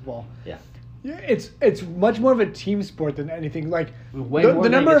of basketball. Yeah. Yeah, it's much more of a team sport than anything. Like Way the more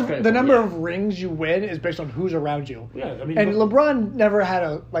than number he gets of credit the for, number yeah. of rings you win is based on who's around you. Yeah, I mean, and LeBron never had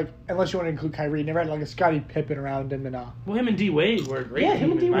unless you want to include Kyrie, never had like a Scottie Pippen around him and Well, him and D Wade were a great. Yeah,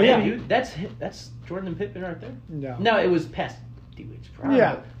 him and D Wade. Yeah, Dude, that's Jordan and Pippen right there. No. No, it was past D Wade's prime.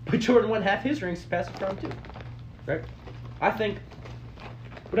 Yeah. But Jordan won half his rings past his prime too. Right? I think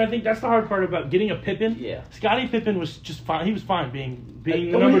that's the hard part about getting a Pippen. Yeah. Scottie Pippen was just fine. He was fine being Like,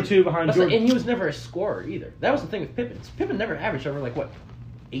 the number 2 behind Jordan. And he was never a scorer either. That was the thing with Pippen. Pippen never averaged over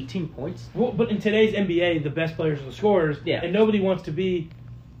 18 points. Well, but in today's NBA, the best players are the scorers. Yeah. And nobody wants to be.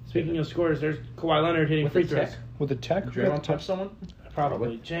 Speaking of scorers, there's Kawhi Leonard hitting With free the throws. tech. With the tech, Draymond touch someone?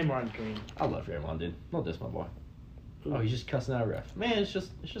 Probably. Draymond Green. I love Draymond, dude. No diss, my boy. Oh, he's just cussing out a ref. Man, it's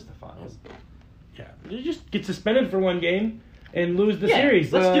just the finals. Yeah. You just get suspended for one game and lose the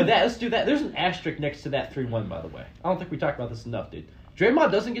series. Let's do that. There's an asterisk next to that 3-1, by the way. I don't think we talked about this enough, dude.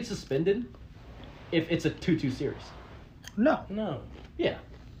 Draymond doesn't get suspended if it's a 2-2 series. No. Yeah.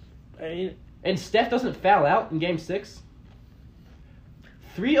 I mean, And Steph doesn't foul out in Game 6.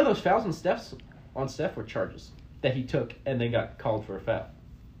 3 of those fouls on Steph were charges that he took and then got called for a foul.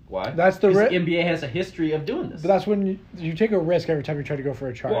 Why? That's the Because the NBA has a history of doing this. But that's when you take a risk every time you try to go for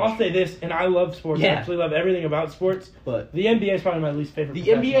a charge. well, I'll say this, and I love sports. I Yeah. absolutely love everything about sports. But The NBA is probably my least favorite. the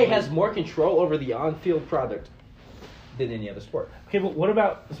professional NBA league. has more control over the on-field product than any other sport. Okay, but what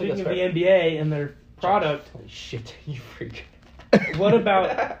about think speaking of that's the fair. NBA and their product? Holy shit, you freak. What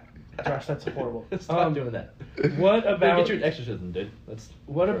about Josh? That's horrible. Stop doing that. What about Get your exorcism, dude.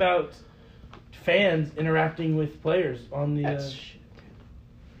 what about fans interacting with players on the? That's shit.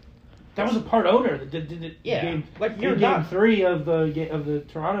 That was a part owner that did it. Yeah. Game, Like, in you're game not- 3 of the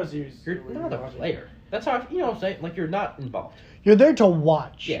Toronto series. You're not a player. That's how you know what I'm saying. Like, you're not involved. You're there to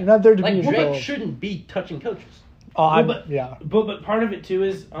watch. Yeah. You're not there to Like be Drake involved. shouldn't be touching coaches. Oh, Well, yeah. But part of it too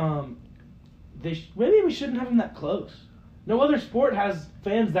is maybe we shouldn't have them that close. No other sport has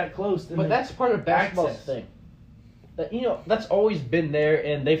fans that close. But that's part of basketball's access. thing. That, that's always been there,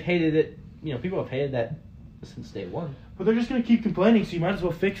 and they've hated it. People have hated that since day one. But they're just going to keep complaining, so you might as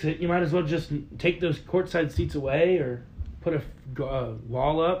well fix it. You might as well just take those courtside seats away or put a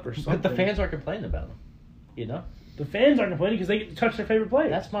wall up or something. But the fans aren't complaining about them. The fans aren't complaining because they get to touch their favorite player.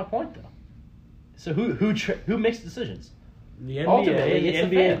 That's my point, though. So who makes decisions? the NBA. Ultimately, it's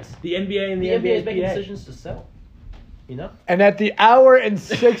the fans. The NBA and The the NBA is NBA making decisions to sell. And at the hour and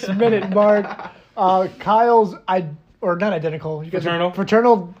 6-minute mark, Kyle's not identical. You guys are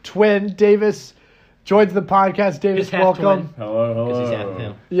fraternal twin Davis joins the podcast. Davis, His half welcome. twin. Hello. Because he's half of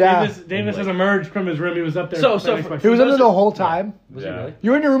him. Yeah, Davis has emerged from his room. He was up there. So he was in there the whole time. Was he really? You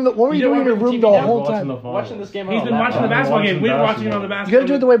were in your room. What were you doing in your room the whole time? Watching this game. He's been watching the basketball game. We've been watching it on the You basketball. gotta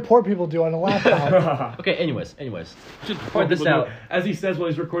do it the way poor people do on a laptop. Okay. Anyways, Just point this out. as he says while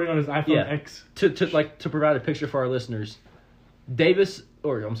he's recording on his iPhone X. to provide a picture for our listeners.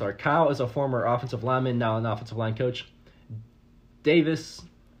 Kyle is a former offensive lineman, now an offensive line coach. Davis.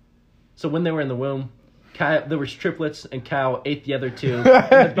 So when they were in the womb, Kyle, there was triplets, and Kyle ate the other two.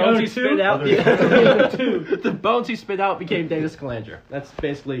 The bones he spit out. The bones he spit out became Davis Calanger. That's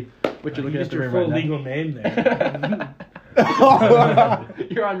basically what you're looking at Just the your ring full right legal name there. now.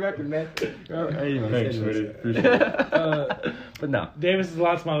 You're on record, man. Thanks, sweetie. Appreciate it. But no. Davis is a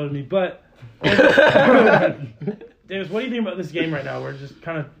lot smaller than me, but Davis, what do you think about this game right now? We're just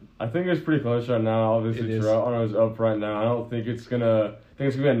kind of. I think it's pretty close right now. Obviously, Toronto's up right now. I don't think it's gonna. I think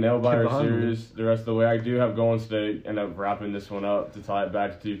it's gonna be a nail-biter series the rest of the way. I do have Golden State end up wrapping this one up to tie it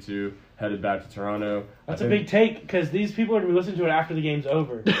back to 2-2, headed back to Toronto. That's a big take because these people are going to be listening to it after the game's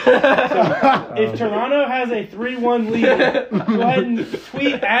over. So if Toronto has a 3-1 lead, go ahead and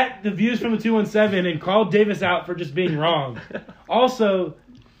tweet at the Views from the 217 and call Davis out for just being wrong. Also,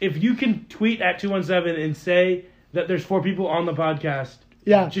 if you can tweet at 217 and say that there's 4 people on the podcast.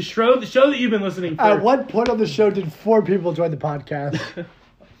 Yeah. Just show that you've been listening for. At what point on the show did 4 people join the podcast?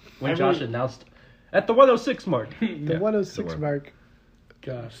 When Josh announced at the 106 mark. The 106 mark.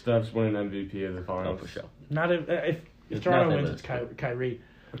 Gosh. Steph's winning MVP of the finals. Oh, for sure. Not if Toronto wins, it's Kyrie.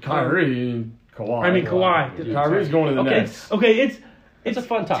 Kawhi. Kawhi. Kyrie's going to the Nets. Okay, It's a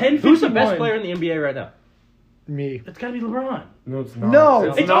fun time. 10-51. Who's the best player in the NBA right now? Me. It's got to be LeBron. No, it's not.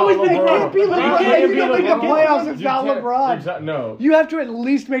 No, it's always been LeBron. LeBron. If you don't make the playoffs, it's not LeBron. No. You have to at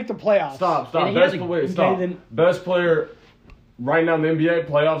least make the playoffs. Stop. And he has Best a- player. okay, Stop. then- Best player. right now in the NBA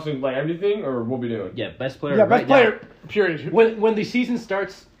playoffs and like everything, or what we doing? Yeah, best player. Yeah, best right player. now. Period. When the season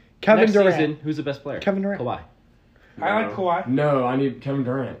starts, Kevin next Durant. season, who's the best player? Kevin Durant. Kawhi. I like Kawhi. No, I need Kevin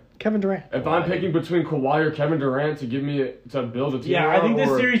Durant. Kevin Durant. If I'm picking between Kawhi or Kevin Durant to to build a team, Yeah, I think this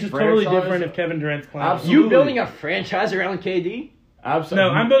or series is franchise, totally different if Kevin Durant's playing. Absolutely. You building a franchise around KD? Absolutely.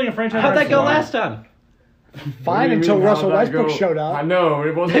 No, I'm building a franchise. How'd that go around Kawhi. last time? Fine until Russell Westbrook showed up. I know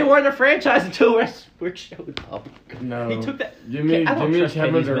it wasn't. They weren't a franchise until Westbrook showed up. No. He took that. Give me Kevin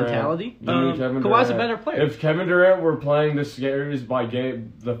Kevin Durant. mentality. Give me Kevin Kawhi's Durant. a better player. If Kevin Durant were playing the series by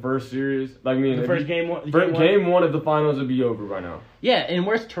the first series, I mean, The first game one. game one of the finals would be over by now. Yeah, and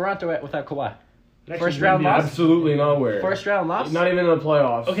where's Toronto at without Kawhi? Next First year round would be loss? Absolutely nowhere. First round loss? Not even in the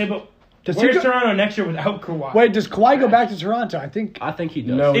playoffs. Okay, but Does where's he go- Toronto next year without Kawhi? Wait, does Kawhi go back to Toronto? I think. I think he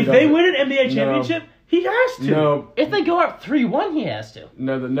does. No. If he they doesn't. win an NBA championship, he has to. No, If they go up 3-1, he has to.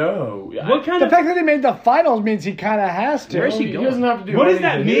 no. What kind The of? fact that they made the finals means he kind of has to. Where's he He going? doesn't have to do What does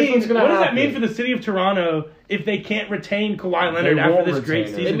that anything. Here's mean? what's What gonna does that happen. mean for the city of Toronto if they can't retain Kawhi Leonard They after won't this great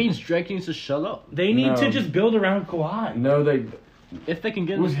retain him. season? It means Drake needs to shut up. They need No. to just build around Kawhi. No, they. If they can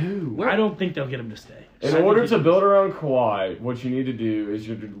get With him. who? I don't think they'll get him to stay. In order to build around Kawhi, what you need to do is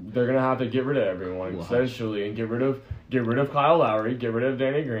they're gonna have to get rid of everyone essentially, and get rid of Kyle Lowry, get rid of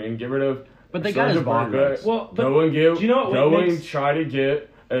Danny Green, get rid of. But they got his Serge bird Ibaka. rights. Well, but Go and give. do you know what Go and makes- try to get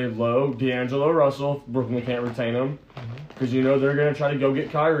a low D'Angelo Russell. Brooklyn can't retain him because you know they're gonna try to go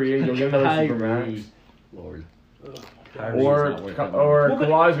get Kyrie and go get another Kyrie. supermax. Lord. Or Well, but-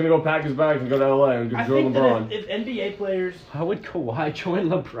 Kawhi's gonna go pack his bags and go to LA and I go think LeBron. that if NBA players, How would Kawhi join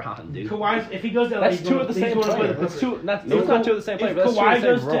LeBron, dude? Kawhi's, if he goes to LA, That's he's two going- of the he's same going to play player. the That's Clippers. two. That's If not two of the same player. if But that's two Kawhi of the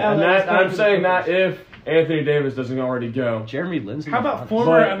same goes to role. LA, And that, playing I'm for saying the that Clippers. if Anthony Davis doesn't already go, Jeremy Lin's in How about LeBron.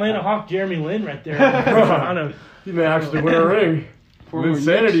 former But- Atlanta Hawk Jeremy Lin right there? Toronto. he may actually win a ring. Former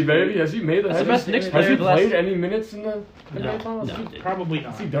Insanity, Knicks. baby. Has he made the? That's the best Knicks Has player he of the last- played any minutes in the NBA finals? No, dude. Probably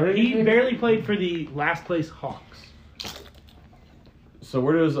not. he done He anything? barely played for the last place Hawks. So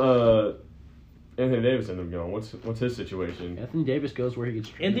where does Anthony Davis end up going? What's his situation? Anthony Davis goes where he gets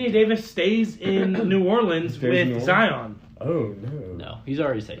traded. Anthony Davis stays in New Orleans Stays in with New Orleans? Zion. Oh no. No, he's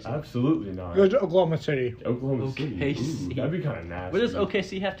already said so. Absolutely not. Goes to Oklahoma City. Oklahoma City. OKC. Ooh, that'd be kind of nasty. What does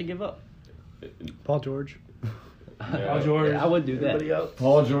OKC have to give up? Paul George. Yeah. Paul George. I would do that. Everybody else.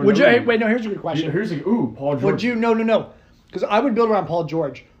 Paul George. Would you? Ooh. Hey, wait, no. Here's a good question. Here's a Paul George. Would you? No. Because I would build around Paul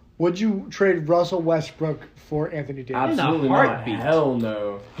George. Would you trade Russell Westbrook for Anthony Davis? Absolutely In a not. heartbeat. Hell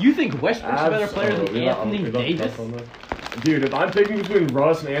no. You think Westbrook's a better player than Absolutely not. Anthony We love Davis? Russ on that. Dude, if I'm picking between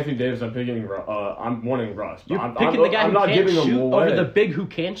Russ and Anthony Davis, I'm picking. I'm wanting Russ. But You're I'm picking the guy I'm who not can't giving him shoot away. over the big who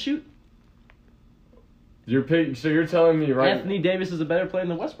can shoot? So you're telling me right? Anthony Davis is a better player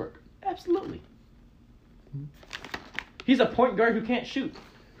than Westbrook. Absolutely. He's a point guard who can't shoot,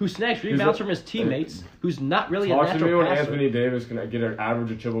 who snags rebounds from his teammates, who's not really a Talk to me natural when passer. Anthony Davis can get an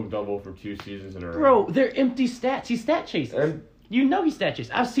average of triple-double for 2 seasons in a row. Bro, they're empty stats. He stat chases. And- You know he stat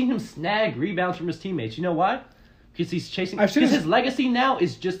chases. I've seen him snag rebounds from his teammates. You know why? Because he's chasing. I've seen Because his- his legacy now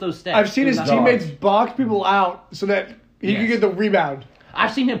is just those stats. I've seen his Not- teammates box people out so that he Yes. could get the rebound.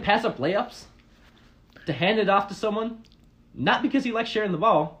 I've seen him pass up layups to hand it off to someone, not because he likes sharing the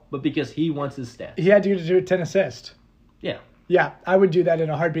ball, but because he wants his stats. He had to do a 10 assist. Yeah. Yeah, I would do that in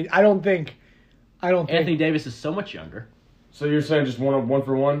a heartbeat. I don't think. Anthony Davis is so much younger. So you're saying just one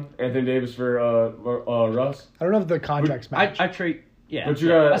for one? Anthony Davis for Russ? I don't know if the contracts match. I trade. Yeah. But you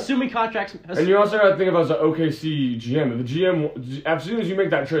gotta- assuming contracts. And you also got to think about the OKC GM. The GM, as soon as you make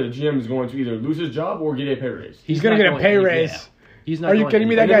that trade, the GM is going to either lose his job or get a pay raise. He's gonna not get a going pay any- raise. yeah. He's not Are you going kidding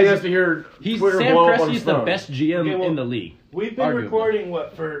me? any- That And then he guy's- has to hear He's Twitter Sam blow up on Presti's his the phone. best GM Okay, well, in the league. We've been Arguably. recording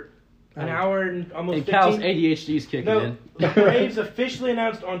for an hour and almost And 15. Cal's ADHD's kicking No, in. the Braves officially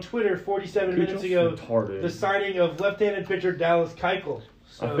announced on Twitter 47 minutes ago Retarded. the signing of left-handed pitcher Dallas Keuchel.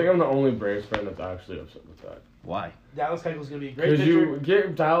 So I think I'm the only Braves fan that's actually upset with that. Why? Dallas Keuchel's going to be a great Because pitcher.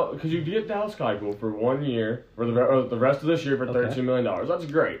 you get Dallas Keuchel for 1 year, or the rest of this year for Okay. $32 million. That's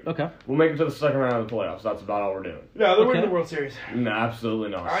great. Okay. We'll make it to the second round of the playoffs. That's about all we're doing. No, they're winning Okay. the World Series. No, absolutely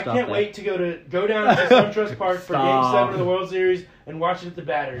not. I Stop can't that. wait to go down to SunTrust Park for Game Stop. 7 of the World Series and watch it at the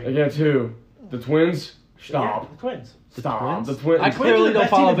Battery. Against who? The Twins? Stop. Yeah, the Twins. Stop. Twins? The Twins. I Twins are clearly the don't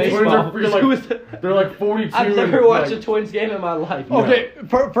best follow team in baseball. baseball. Twins are freaking Who is the- They're like 42. I've never and, watched like, a Twins game in my life. No. Okay,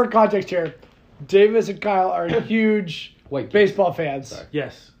 for context here, Davis and Kyle are huge Wait, baseball fans.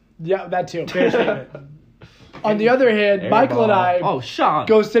 Yes. Yeah, that too. Fair statement. On the other hand, Michael and I Oh, Sean.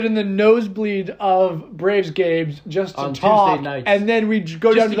 go sit in the nosebleed of Braves games just to On talk, Tuesday nights. and then we go Just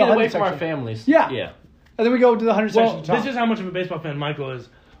down to to the get away 100 from our section. families. Yeah. Yeah. And then we go to the 100 Well, section to talk. this is how much of a baseball fan Michael is.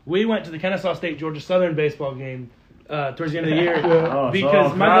 We went to the Kennesaw State Georgia Southern baseball game towards the end of the year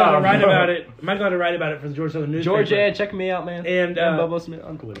because Michael had to write about it. Michael had to write about it for the Georgia Southern newspaper. Georgia, check me out, man. And Bobo Smith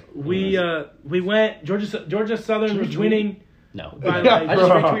on Twitter. We went. Georgia Southern was winning. No, by I just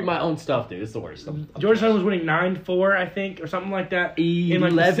retweet my own stuff, dude. It's the worst. Georgia Southern was winning 9-4, I think, or something like that. 11,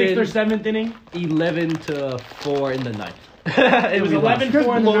 in like the 6th or 7th inning. 11-4 in the 9th. It was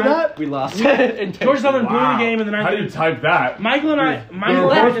 11-4 in the 9th. We lost. Georgia Southern blew the game in the 9th. How do you type that? Michael and I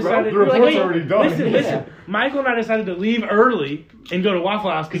decided. The report's already done. Listen. Michael and I decided to leave early and go to Waffle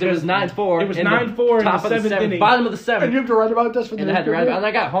House because it was 9-4. It was 9-4 in the 7th inning. Bottom of the 7th. And you have to write about this for the And I had to write about. And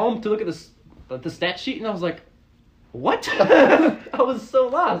I got home to look at the stat sheet, and I was like, "What?" I was so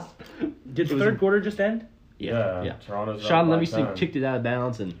lost. Did the third quarter just end? Yeah. Toronto's Sean Livingston kicked it out of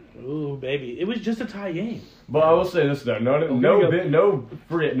bounds, and ooh, baby, it was just a tie game. But I will say this though,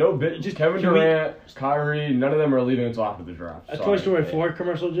 just Kevin Durant, Kyrie, none of them are leaving until after the draft. A Toy Story 4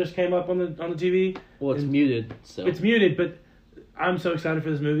 commercial just came up on the TV. Well, it's muted, so it's muted. But I'm so excited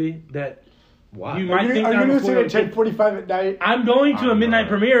for this movie that wow. you might think are you that going to before see it at 10:45 at night? I'm going to a midnight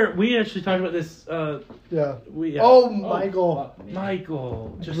premiere. We actually talked about this. Yeah. Michael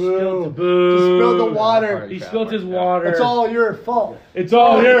just Boo. spilled the boo. Just spilled the water. He spilled his water. It's all your fault. It's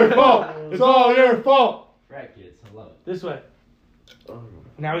all your fault. It's all your fault. Frat kids, I love it. This way.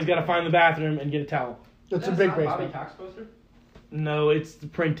 Now he's got to find the bathroom and get a towel. It's a big Bobby basement. Cox poster? No, it's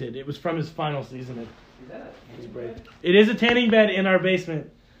printed. It was from his final season. Is that? It is a tanning bed in our basement.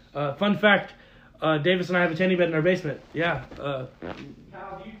 Fun fact, Davis and I have a tanning bed in our basement. Yeah. Kyle,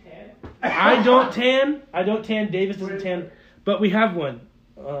 do you tan? I don't tan. Davis doesn't tan. But we have one.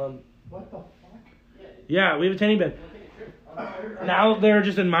 What the fuck? Yeah, we have a tanning bed. Now they're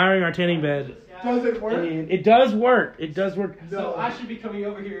just admiring our tanning bed. Does it work? And it does work. It does work. So I should be coming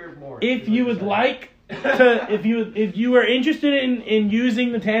over here more. If you would like to, if you are interested in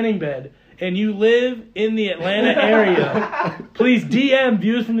using the tanning bed and you live in the Atlanta area, please DM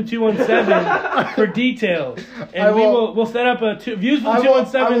Views from the 217 for details. And we'll set up a Views from the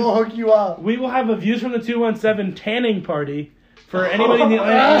 217. I will hook you up. We will have a Views from the 217 tanning party for anybody in the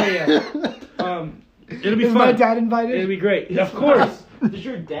Atlanta area. It'll be fun. Is my dad invited? It'll be great. Of course. Does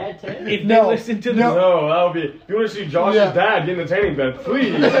your dad tan? If they listen to this. No, that'll be. If you want to see Josh's dad get in the tanning bed,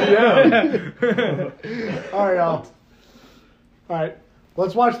 please. Yeah. All right, y'all. All right.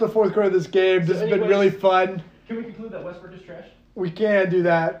 Let's watch the fourth quarter of this game. This has been really fun. Can we conclude that Westbrook is trash? We can do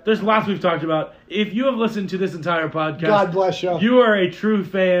that. There's lots we've talked about. If you have listened to this entire podcast, God bless you. You are a true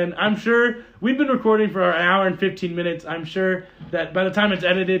fan. I'm sure we've been recording for an hour and 15 minutes. I'm sure that by the time it's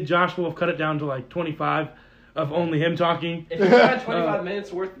edited, Josh will have cut it down to like 25 of only him talking. If you got 25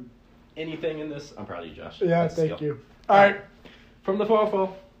 minutes worth anything in this, I'm proud of you, Josh. Yeah, thank you. All right. From the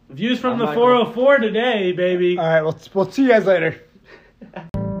 404. Views from the 404 today, baby. All right, we'll see you guys later.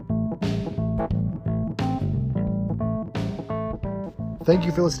 Thank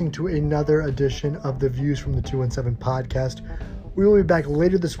you for listening to another edition of the Views from the 217 podcast. We will be back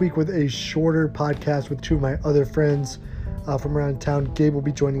later this week with a shorter podcast with two of my other friends from around town. Gabe will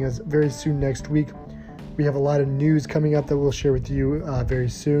be joining us very soon next week. We have a lot of news coming up that we'll share with you very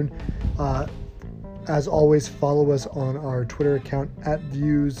soon. As always, follow us on our Twitter account at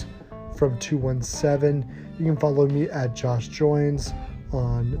Views from 217. You can follow me at Josh Joins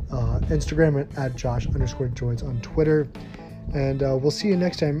on Instagram and at Josh_Joins on Twitter. And we'll see you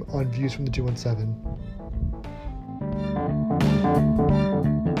next time on Views from the 217.